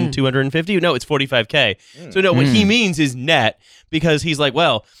 11,250. No, it's 45K. So no, what he means is net. because he's like,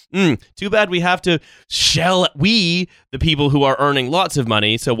 well, too bad we have to the people who are earning lots of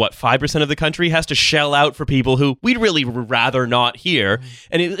money. So what, 5% of the country has to shell out for people who we'd really rather not hear.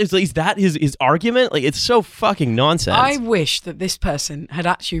 And is that his argument? Like, it's so fucking nonsense. I wish that this person had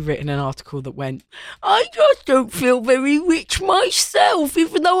actually written an article that went, I just don't feel very rich myself,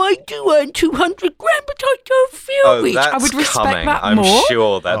 even though I do earn 200 grand, but I don't feel rich. I would respect that I'm more. I'm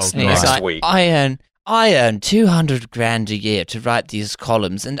sure that's next week. I earn 200 grand a year to write these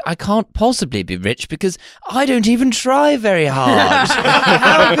columns, and I can't possibly be rich because I don't even try very hard.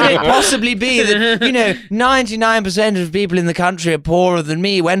 How could it possibly be that, 99% of people in the country are poorer than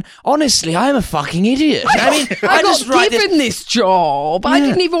me when, honestly, I'm a fucking idiot? I got given this job. I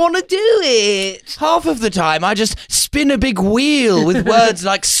didn't even want to do it. Half of the time, I just spin a big wheel with words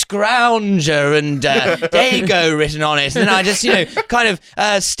like scrounger and dago written on it, and then I just, kind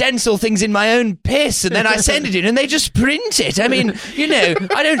of stencil things in my own piss. And then I send it in and they just print it. I mean,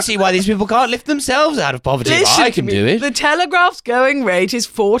 I don't see why these people can't lift themselves out of poverty. I can do it. The Telegraph's going rate is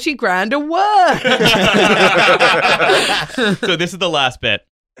 40 grand a word. So this is the last bit.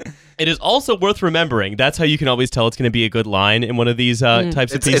 It is also worth remembering. That's how you can always tell it's going to be a good line in one of these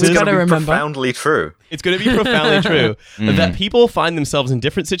types of pieces. It's going to be profoundly true. It's going to be profoundly true that people find themselves in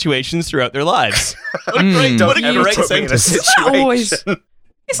different situations throughout their lives. What a great sentence.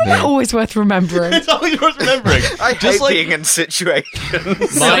 Isn't that always worth remembering? It's always worth remembering. I hate being in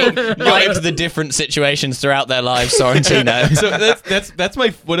situations. Mind the different situations throughout their lives, Sorrentino. So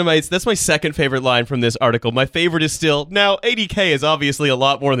that's my second favorite line from this article. My favorite is still, now 80K is obviously a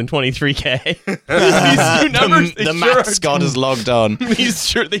lot more than 23K. These two numbers, the maths god is logged on.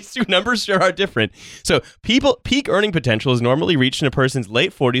 These two numbers sure are different. So peak earning potential is normally reached in a person's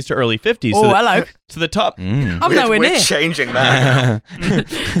late 40s to early 50s. Oh, hello. So the top... I'm nowhere near. We're changing that.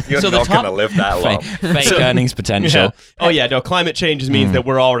 You're not going to live that long. Fake earnings potential. Yeah. Oh, yeah. No, climate change means that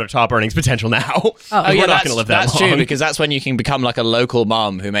we're all at our top earnings potential now. We're not going to live that long. That's true, because that's when you can become like a local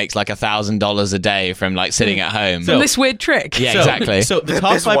mum who makes like $1,000 a day from like sitting at home. So, this weird trick. Yeah, exactly. So the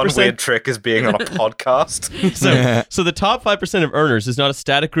top 5%... one weird trick is being on a podcast. So the top 5% of earners is not a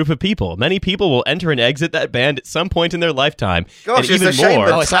static group of people. Many people will enter and exit that band at some point in their lifetime. Gosh, and it's a shame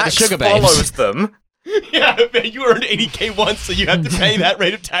that it's like the Sugar Babes. follows them. Yeah, you earned 80K once, so you have to pay that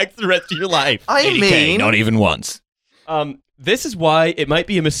rate of tax the rest of your life. I 80K, mean, not even once. This is why it might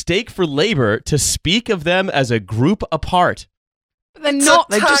be a mistake for Labour to speak of them as a group apart. But they're not.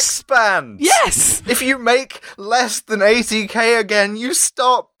 It's a tax band. Yes. If you make less than 80K again, you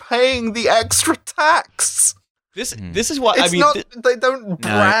stop paying the extra tax. This is what it's they don't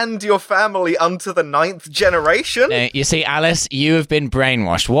brand your family unto the 9th generation. No, you see, Alice, you have been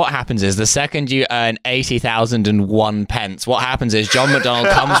brainwashed. What happens is the second you earn 80,001 pence, what happens is John McDonnell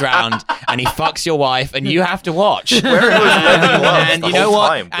comes round and he fucks your wife, and you have to watch. And you know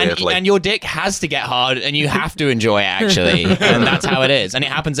what? And your dick has to get hard, and you have to enjoy it, actually. And that's how it is. And it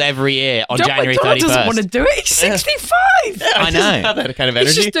happens every year on January 31st. John doesn't want to do it. He's 65. Yeah, I know. Have that kind of energy.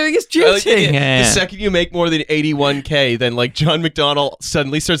 He's just doing his duty. The second you make more than 81K, then like John McDonnell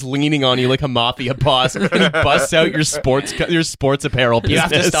suddenly starts leaning on you like a mafia boss, and he busts out your sports apparel business. You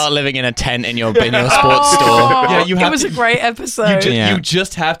have to start living in a tent in your sports store. Yeah, it was a great episode. You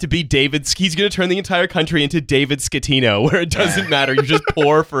just have to be David. He's going to turn the entire country into David Scatino, where it doesn't matter. You're just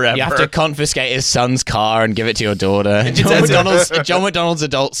poor forever. You have to confiscate his son's car and give it to your daughter. John McDonnell's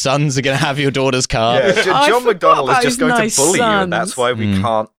adult sons are going to have your daughter's car. Yeah, John McDonnell is just going to bully you, and that's why we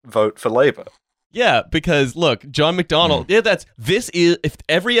can't vote for Labour. Yeah, because look, John McDonnell. If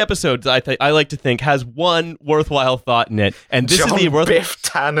every episode I like to think has one worthwhile thought in it, and this John is the Biff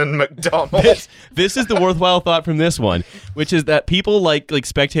Tannen McDonnell. This is the worthwhile thought from this one, which is that people like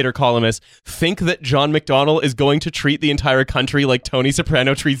Spectator columnists think that John McDonnell is going to treat the entire country like Tony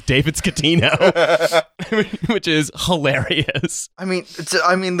Soprano treats David Scatino, which is hilarious. I mean,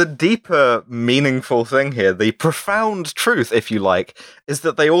 the deeper, meaningful thing here, the profound truth, if you like, is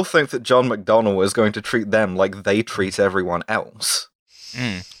that they all think that John McDonnell is going to treat them like they treat everyone else.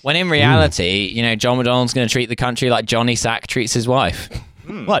 When in reality, John McDonnell's going to treat the country like Johnny Sack treats his wife.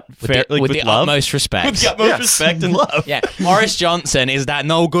 What? With the love? utmost respect. With the utmost respect and love. Yeah. Boris Johnson is that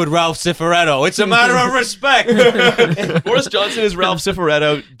no good Ralph Cifaretto. It's a matter of respect. Boris Johnson is Ralph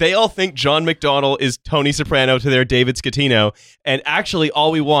Cifaretto. They all think John McDonnell is Tony Soprano to their David Scatino. And actually,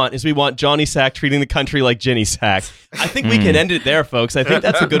 all we want Johnny Sack treating the country like Ginny Sack. I think we can end it there, folks. I think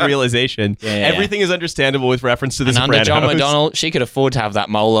that's a good realization. Everything is understandable with reference to the Sopranos. Under John McDonnell, she could afford to have that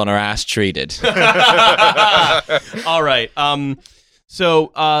mole on her ass treated. All right.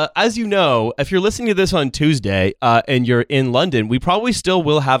 So, as you know, if you're listening to this on Tuesday and you're in London, we probably still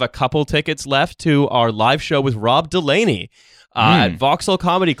will have a couple tickets left to our live show with Rob Delaney. at Vauxhall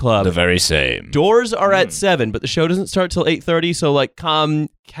Comedy Club. The very same. Doors are at 7, but the show doesn't start till 8:30. So like, come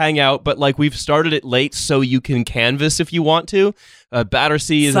hang out. But like, we've started it late, so you can canvass if you want to.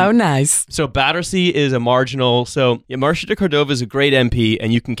 Battersea is so nice. So Battersea is a marginal. So Marcia de Cordova is a great MP,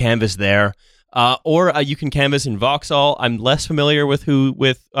 and you can canvass there. Or you can canvass in Vauxhall. I'm less familiar with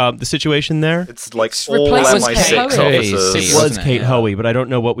the situation there. It's like It's all replaced MI6 Kate officers. It was Kate Hoey, but I don't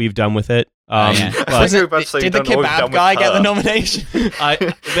know what we've done with it. But I was about to say, did the you don't know what we've kebab done guy with get the her. nomination?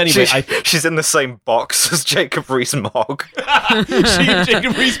 Anyway, She's in the same box as Jacob Rees-Mogg. she and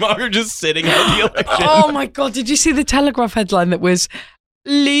Jacob Rees-Mogg are just sitting at the election. Oh my God, did you see the Telegraph headline that was,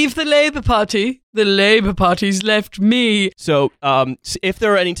 "Leave the Labour Party, the Labour Party's left me"? So if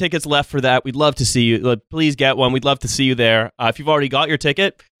there are any tickets left for that, we'd love to see you. Please get one. We'd love to see you there. If you've already got your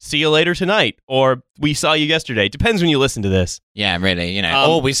ticket, see you later tonight. Or we saw you yesterday. Depends when you listen to this. Yeah, really.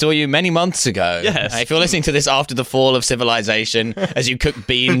 Or we saw you many months ago. Yes. If you're listening to this after the fall of civilization, as you cook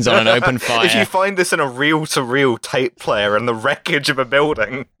beans on an open fire. If you find this in a reel-to-reel tape player in the wreckage of a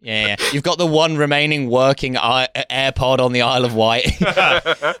building. Yeah. You've got the one remaining working AirPod on the Isle of Wight.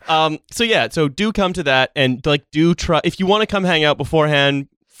 So do come to that, and do try if you want to come hang out beforehand.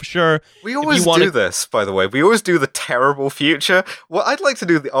 For sure. We always do this, by the way. We always do the terrible future. Well, I'd like to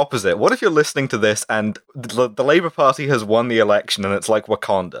do the opposite. What if you're listening to this and the Labour Party has won the election and it's like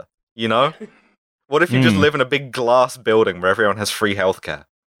Wakanda? You know? What if you just live in a big glass building where everyone has free healthcare?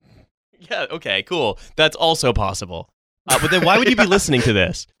 Yeah, okay, cool. That's also possible. But then why would you be listening to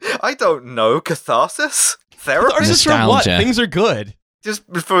this? I don't know. Catharsis? Therapy? Catharsis from what? Nostalgia. Things are good. Just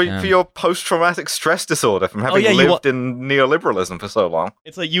for your post-traumatic stress disorder from having lived in neoliberalism for so long.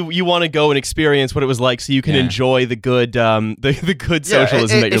 It's like you want to go and experience what it was like, so you can enjoy the good the good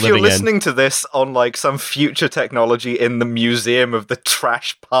socialism that you're living in. If you're listening to this on like some future technology in the museum of the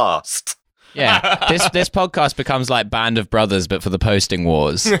trash past. Yeah, this podcast becomes like Band of Brothers, but for the posting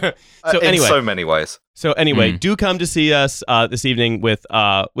wars. In so many ways. So anyway, do come to see us this evening with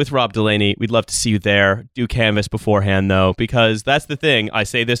Rob Delaney. We'd love to see you there. Do canvass beforehand, though, because that's the thing. I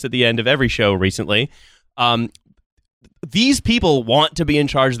say this at the end of every show recently. These people want to be in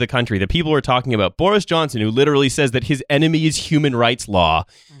charge of the country. The people we're talking about, Boris Johnson, who literally says that his enemy is human rights law,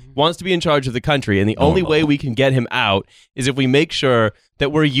 wants to be in charge of the country. And the only way we can get him out is if we make sure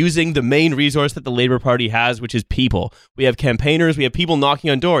that we're using the main resource that the Labour Party has, which is people. We have campaigners. We have people knocking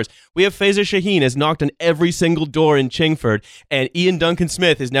on doors. We have Faiza Shaheen has knocked on every single door in Chingford. And Ian Duncan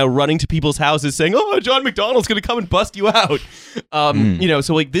Smith is now running to people's houses saying, "Oh, John McDonnell's going to come and bust you out."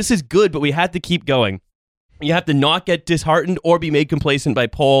 So like this is good, but we had to keep going. You have to not get disheartened or be made complacent by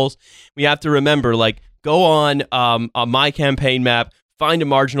polls. We have to remember, like, go on My Campaign Map, find a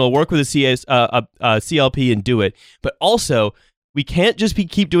marginal, work with a CLP and do it. But also, we can't just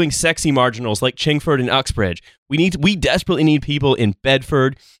keep doing sexy marginals like Chingford and Uxbridge. We desperately need people in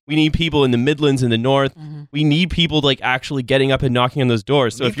Bedford. We need people in the Midlands and the North. We need people like actually getting up and knocking on those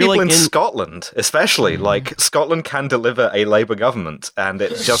doors. So if you're like in Scotland, especially, like Scotland can deliver a Labour government, and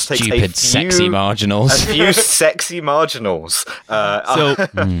it just takes sexy marginals. A few sexy marginals.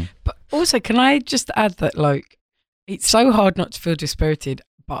 But also, can I just add that like it's so hard not to feel dispirited,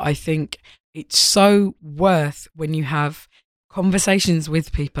 but I think it's so worth when you have conversations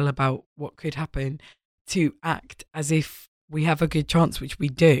with people about what could happen to act as if we have a good chance, which we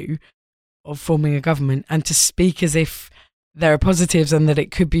do, of forming a government, and to speak as if there are positives and that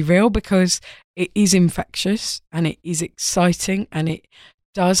it could be real, because it is infectious and it is exciting and it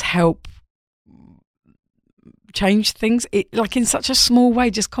does help change things. It like in such a small way,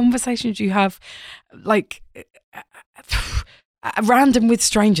 just conversations you have like random with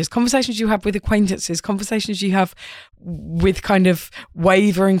strangers, conversations you have with acquaintances, conversations you have with kind of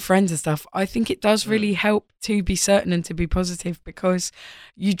wavering friends and stuff. I think it does really help to be certain and to be positive, because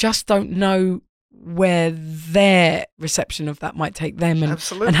you just don't know where their reception of that might take them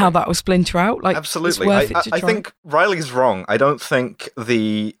and how that will splinter out. Like, absolutely. It's worth it to I try. think Riley's wrong. I don't think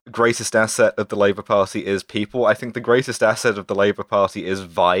the greatest asset of the Labour Party is people. I think the greatest asset of the Labour Party is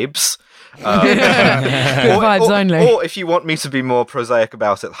vibes. Vibes only. Or if you want me to be more prosaic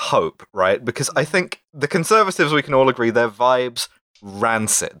about it, hope, right? Because I think the Conservatives, we can all agree, their vibes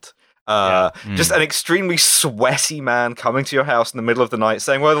rancid. Just an extremely sweaty man coming to your house in the middle of the night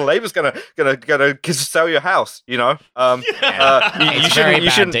saying, "Well, the Labour's gonna sell your house," you know. You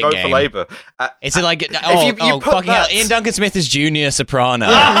shouldn't vote for Labour. Is it like fucking hell? Ian Duncan Smith is junior soprano.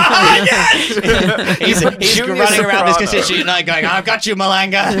 he's running around this constituent night going, "I've got you,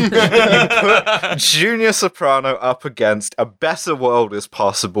 Malanga." Put junior soprano up against A Better World Is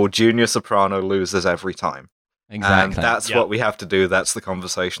Possible. Junior soprano loses every time. Exactly. And that's what we have to do. That's the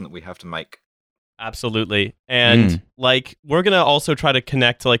conversation that we have to make. Absolutely. And like, we're going to also try to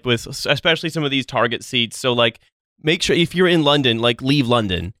connect like with especially some of these target seats. So like, make sure if you're in London, like leave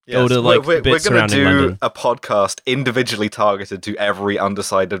London. Yes. Go to like we're bits going to do London. A podcast individually targeted to every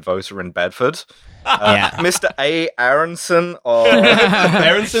undecided voter in Bedford. Mr. A. Aronson or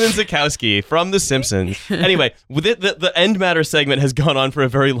Aronson and Zukowski from The Simpsons. Anyway, with it, the End Matter segment has gone on for a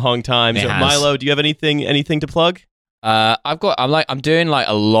very long time. So Milo, do you have anything to plug? I'm doing like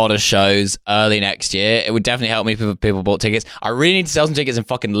a lot of shows early next year. It would definitely help me if people bought tickets. I really need to sell some tickets in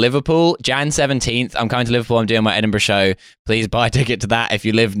fucking Liverpool. Jan 17th, I'm coming to Liverpool. I'm doing my Edinburgh show. Please buy a ticket to that if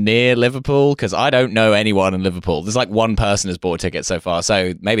you live near Liverpool, because I don't know anyone in Liverpool. There's like one person who's bought a ticket so far,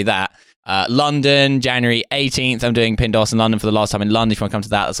 so maybe that. London, January 18th, I'm doing Pindos in London for the last time in London. If you want to come to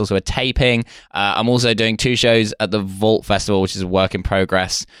that, that's also a taping. I'm also doing 2 shows at the Vault Festival, which is a work in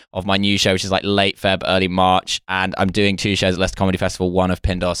progress of my new show, which is like late Feb, early March. And I'm doing 2 shows at Leicester Comedy Festival, one of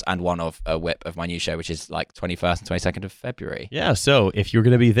Pindos and one of Whip of my new show, which is like 21st and 22nd of February. Yeah, so if you're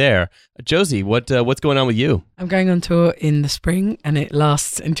going to be there, Josie, what's going on with you? I'm going on tour in the spring and it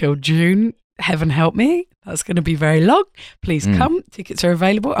lasts until June. Heaven help me. That's going to be very long. Please come. Tickets are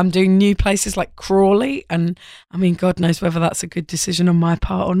available. I'm doing new places like Crawley, and I mean, God knows whether that's a good decision on my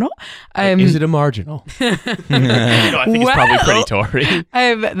part or not. Is it a marginal? I think it's probably pretty Tory.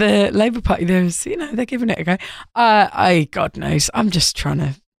 The Labour Party, they're giving it a go. God knows. I'm just trying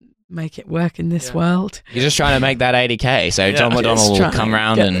to make it work in this world. You're just trying to make that 80k, so John McDonnell will come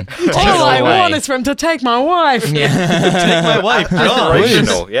round and take all I want is for him to take my wife. Take my wife.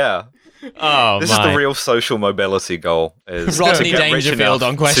 Aspirational, yeah. Oh, this is the real social mobility goal. Is Rodney Dangerfield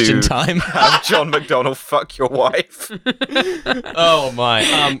on Question Time. Have John McDonnell fuck your wife. Oh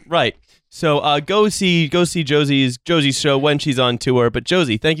my. Right. So go see Josie's show when she's on tour. But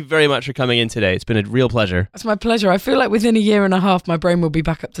Josie, thank you very much for coming in today. It's been a real pleasure. It's my pleasure. I feel like within a year and a half, my brain will be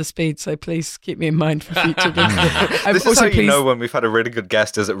back up to speed. So please keep me in mind for future gigs. This is how you know when we've had a really good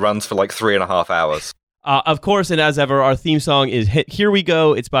guest is it runs for like 3.5 hours. Of course, and as ever, our theme song is Here We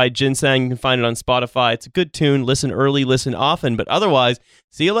Go. It's by Ginseng. You can find it on Spotify. It's a good tune. Listen early, listen often. But otherwise,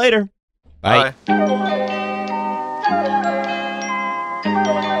 see you later. Bye. Bye.